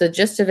 that's the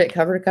gist of it,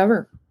 cover to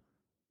cover.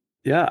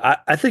 Yeah,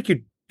 I think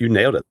you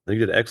nailed it. I think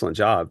you did an excellent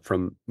job.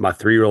 From my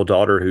 3-year-old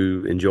daughter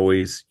who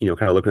enjoys,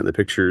 kind of looking at the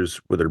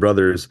pictures with her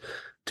brothers,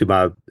 to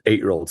my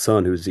 8-year-old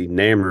son who's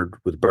enamored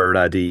with bird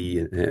ID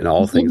and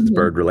all things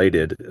bird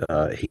related.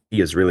 He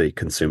has really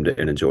consumed it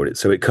and enjoyed it.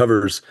 So it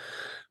covers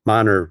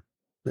minor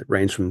that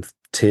range from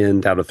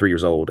 10 down to 3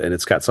 years old, and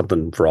it's got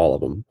something for all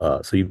of them.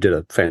 So you did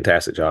a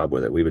fantastic job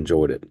with it. We've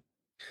enjoyed it.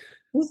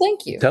 Well,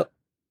 thank you.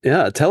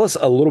 Tell us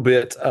a little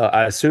bit.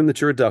 I assume that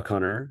you're a duck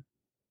hunter.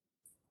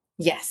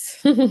 Yes.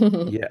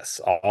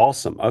 Yes.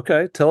 Awesome.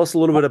 Okay. Tell us a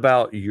little bit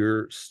about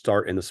your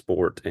start in the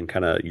sport and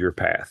kind of your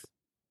path.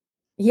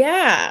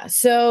 Yeah.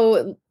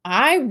 So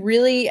I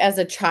really, as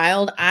a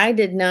child, I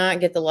did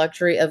not get the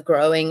luxury of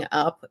growing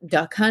up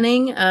duck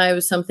hunting. It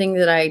was something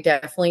that I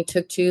definitely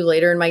took to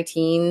later in my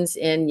teens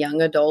and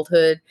young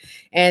adulthood.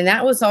 And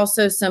that was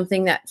also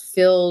something that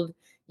filled,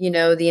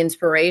 the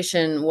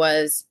inspiration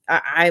was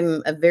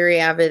I'm a very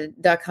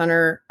avid duck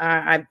hunter.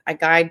 I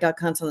guide duck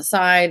hunts on the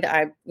side.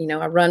 I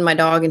run my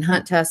dog and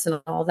hunt tests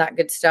and all that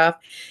good stuff.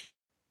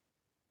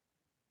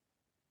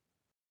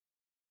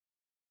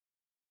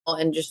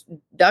 And just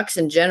ducks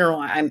in general,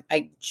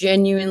 I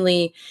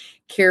genuinely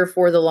care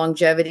for the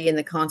longevity and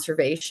the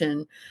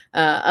conservation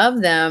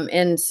of them.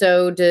 And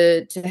so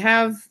to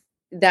have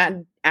that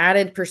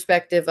added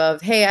perspective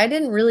of, hey, I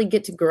didn't really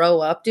get to grow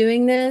up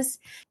doing this,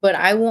 but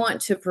I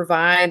want to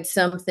provide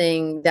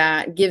something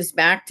that gives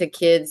back to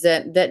kids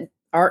that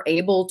are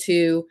able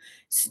to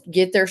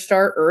get their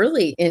start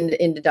early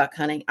into duck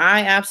hunting.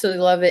 I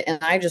absolutely love it, and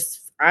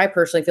I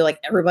personally feel like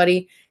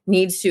everybody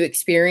needs to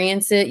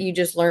experience it. You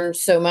just learn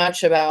so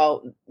much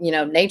about,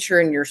 nature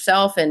and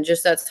yourself, and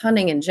just that's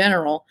hunting in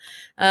general.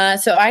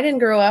 So I didn't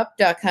grow up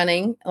duck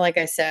hunting, like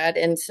I said.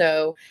 And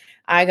so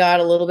I got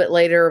a little bit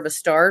later of a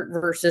start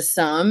versus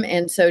some.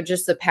 And so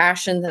just the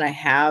passion that I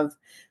have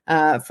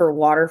for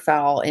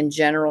waterfowl in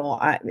general,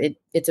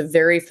 it's a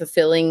very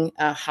fulfilling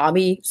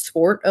hobby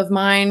sport of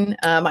mine.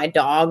 My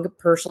dog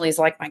personally is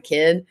like my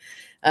kid.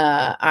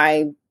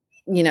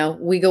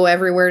 We go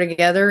everywhere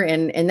together.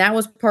 And that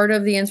was part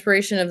of the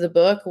inspiration of the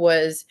book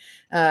was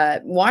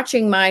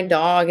watching my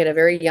dog at a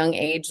very young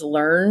age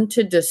learn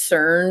to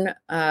discern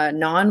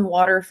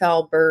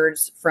non-waterfowl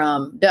birds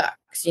from ducks.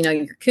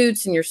 Your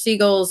coots and your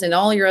seagulls and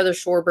all your other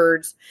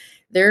shorebirds.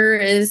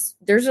 There's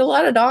a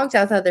lot of dogs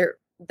out there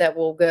that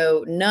will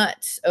go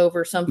nuts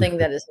over something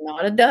that is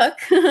not a duck.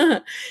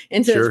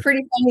 And so It's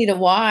pretty funny to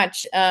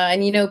watch.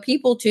 And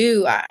people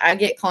too, I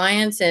get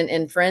clients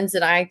and friends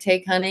that I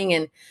take hunting,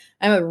 and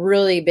I'm a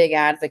really big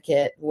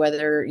advocate,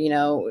 whether,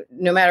 no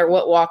matter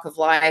what walk of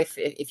life,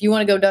 if you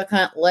want to go duck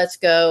hunt, let's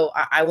go.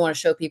 I want to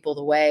show people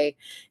the way.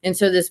 And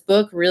so this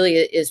book really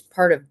is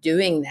part of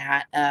doing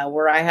that,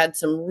 where I had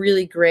some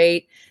really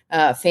great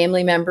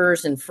family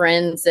members and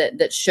friends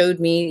that showed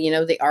me,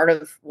 the art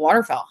of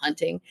waterfowl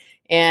hunting.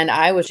 And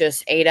I was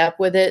just ate up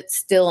with it,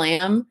 still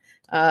am,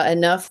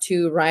 enough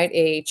to write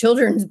a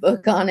children's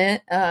book on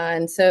it.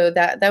 And so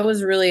that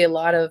was really a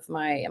lot of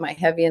my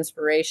heavy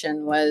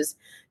inspiration, was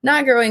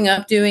not growing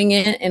up doing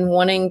it and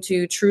wanting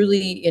to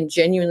truly and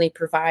genuinely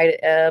provide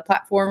a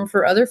platform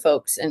for other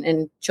folks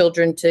and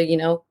children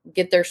to,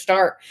 get their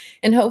start.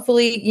 And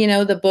hopefully,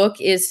 the book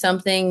is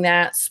something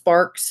that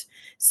sparks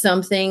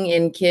something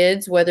in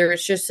kids, whether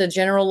it's just a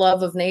general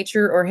love of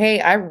nature or, hey,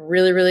 I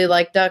really, really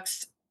like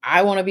ducks.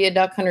 I want to be a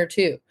duck hunter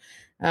too.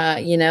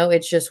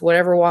 It's just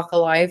whatever walk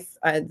of life,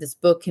 this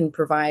book can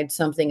provide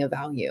something of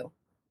value.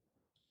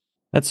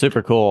 That's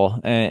super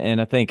cool.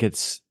 And I think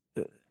it's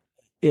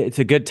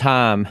a good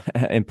time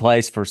and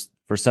place for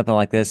something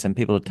like this, and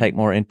people to take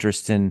more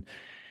interest in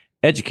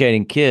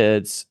educating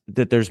kids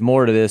that there's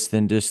more to this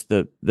than just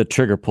the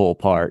trigger pull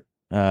part.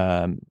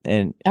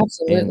 And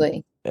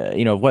absolutely,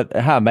 and,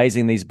 how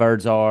amazing these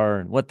birds are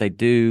and what they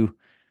do.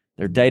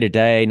 Their day to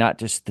day, not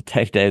just the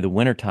day to day of the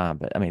wintertime,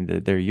 but I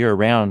mean, they're year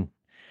round.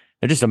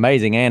 They're just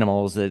amazing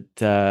animals that,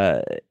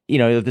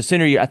 the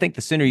sooner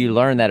you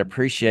learn that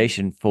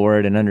appreciation for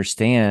it and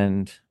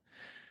understand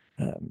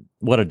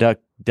what a duck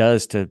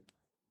does to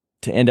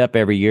end up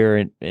every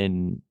year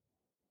and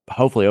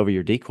hopefully over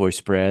your decoy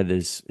spread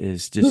is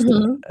just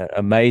an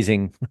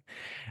amazing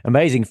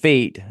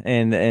feat.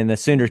 And the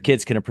sooner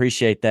kids can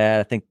appreciate that,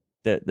 I think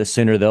the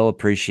sooner they'll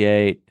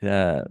appreciate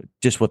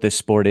just what this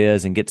sport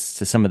is and gets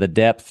to some of the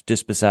depth,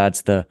 just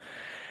besides the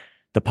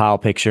pile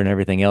picture and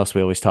everything else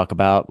we always talk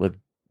about with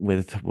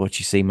what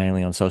you see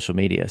mainly on social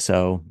media.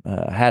 So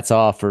hats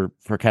off for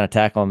kind of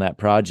tackling that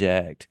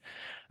project.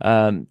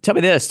 Tell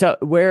me this,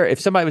 where, if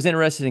somebody was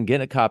interested in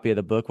getting a copy of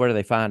the book, where do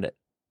they find it?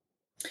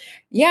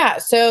 Yeah,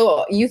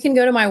 so you can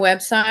go to my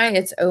website.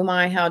 It's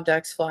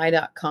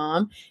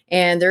ohmyhowducksfly.com,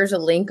 and there's a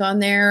link on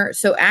there.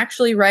 So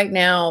actually right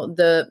now,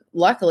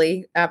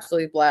 luckily,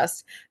 absolutely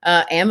blessed,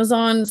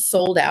 Amazon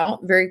sold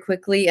out very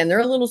quickly, and they're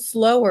a little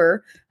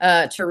slower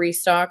to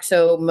restock.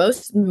 So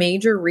most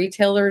major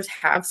retailers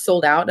have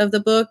sold out of the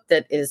book.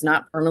 That is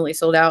not permanently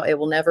sold out. It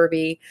will never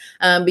be.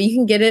 But you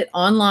can get it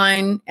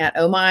online at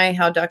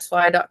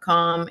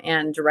ohmyhowducksfly.com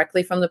and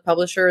directly from the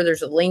publisher.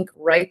 There's a link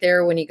right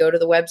there when you go to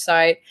the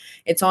website.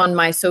 It's on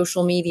my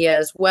social media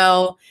as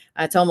well.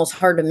 It's almost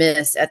hard to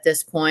miss at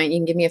this point. You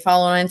can give me a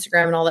follow on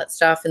Instagram and all that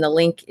stuff, and the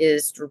link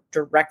is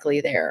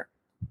directly there.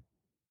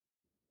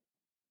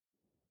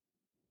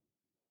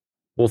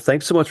 Well,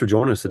 thanks so much for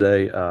joining us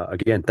today.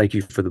 Again, thank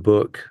you for the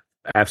book.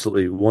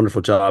 absolutely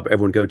wonderful job.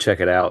 Everyone go check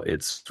it out.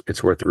 It's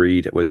worth the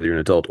read, whether you're an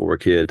adult or a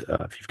kid.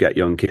 If you've got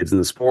young kids in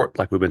the sport,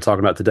 like we've been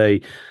talking about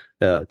today,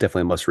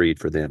 definitely a must read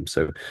for them.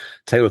 So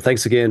Taylor,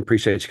 thanks again.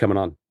 Appreciate you coming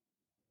on.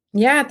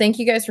 Yeah. Thank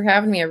you guys for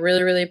having me. I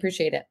really, really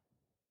appreciate it.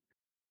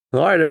 All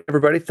right,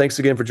 everybody. Thanks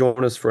again for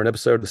joining us for an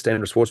episode of the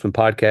Standard Sportsman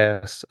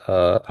Podcast.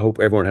 I hope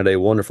everyone had a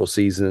wonderful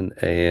season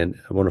and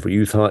a wonderful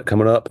youth hunt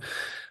coming up.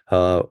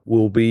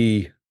 We'll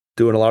be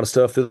doing a lot of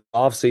stuff this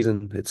off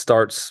season. It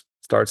starts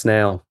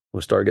now.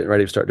 We'll start getting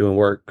ready to start doing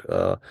work.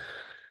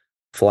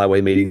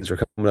 Flyway meetings are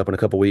coming up in a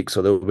couple of weeks,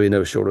 so there will be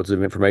no shortage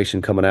of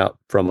information coming out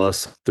from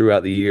us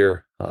throughout the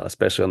year,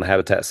 especially on the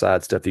habitat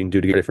side, stuff you can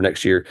do to get ready for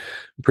next year.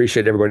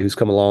 Appreciate everybody who's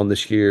come along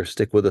this year.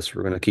 Stick with us.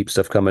 We're going to keep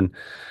stuff coming.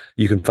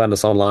 You can find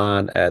us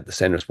online at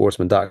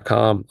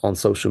thestandardsportsman.com, on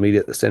social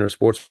media at The Standard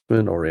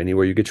Sportsman, or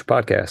anywhere you get your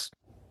podcasts.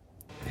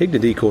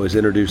 Higdon Decoys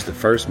introduced the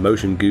first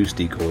motion goose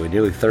decoy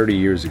nearly 30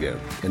 years ago,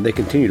 and they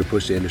continue to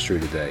push the industry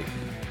today.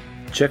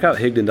 Check out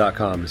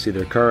Higdon.com to see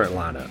their current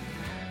lineup,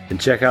 and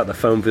check out the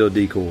foam-filled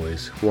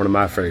decoys, one of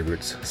my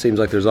favorites. Seems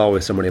like there's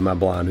always somebody in my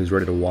blind who's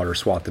ready to water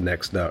swat the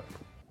next duck.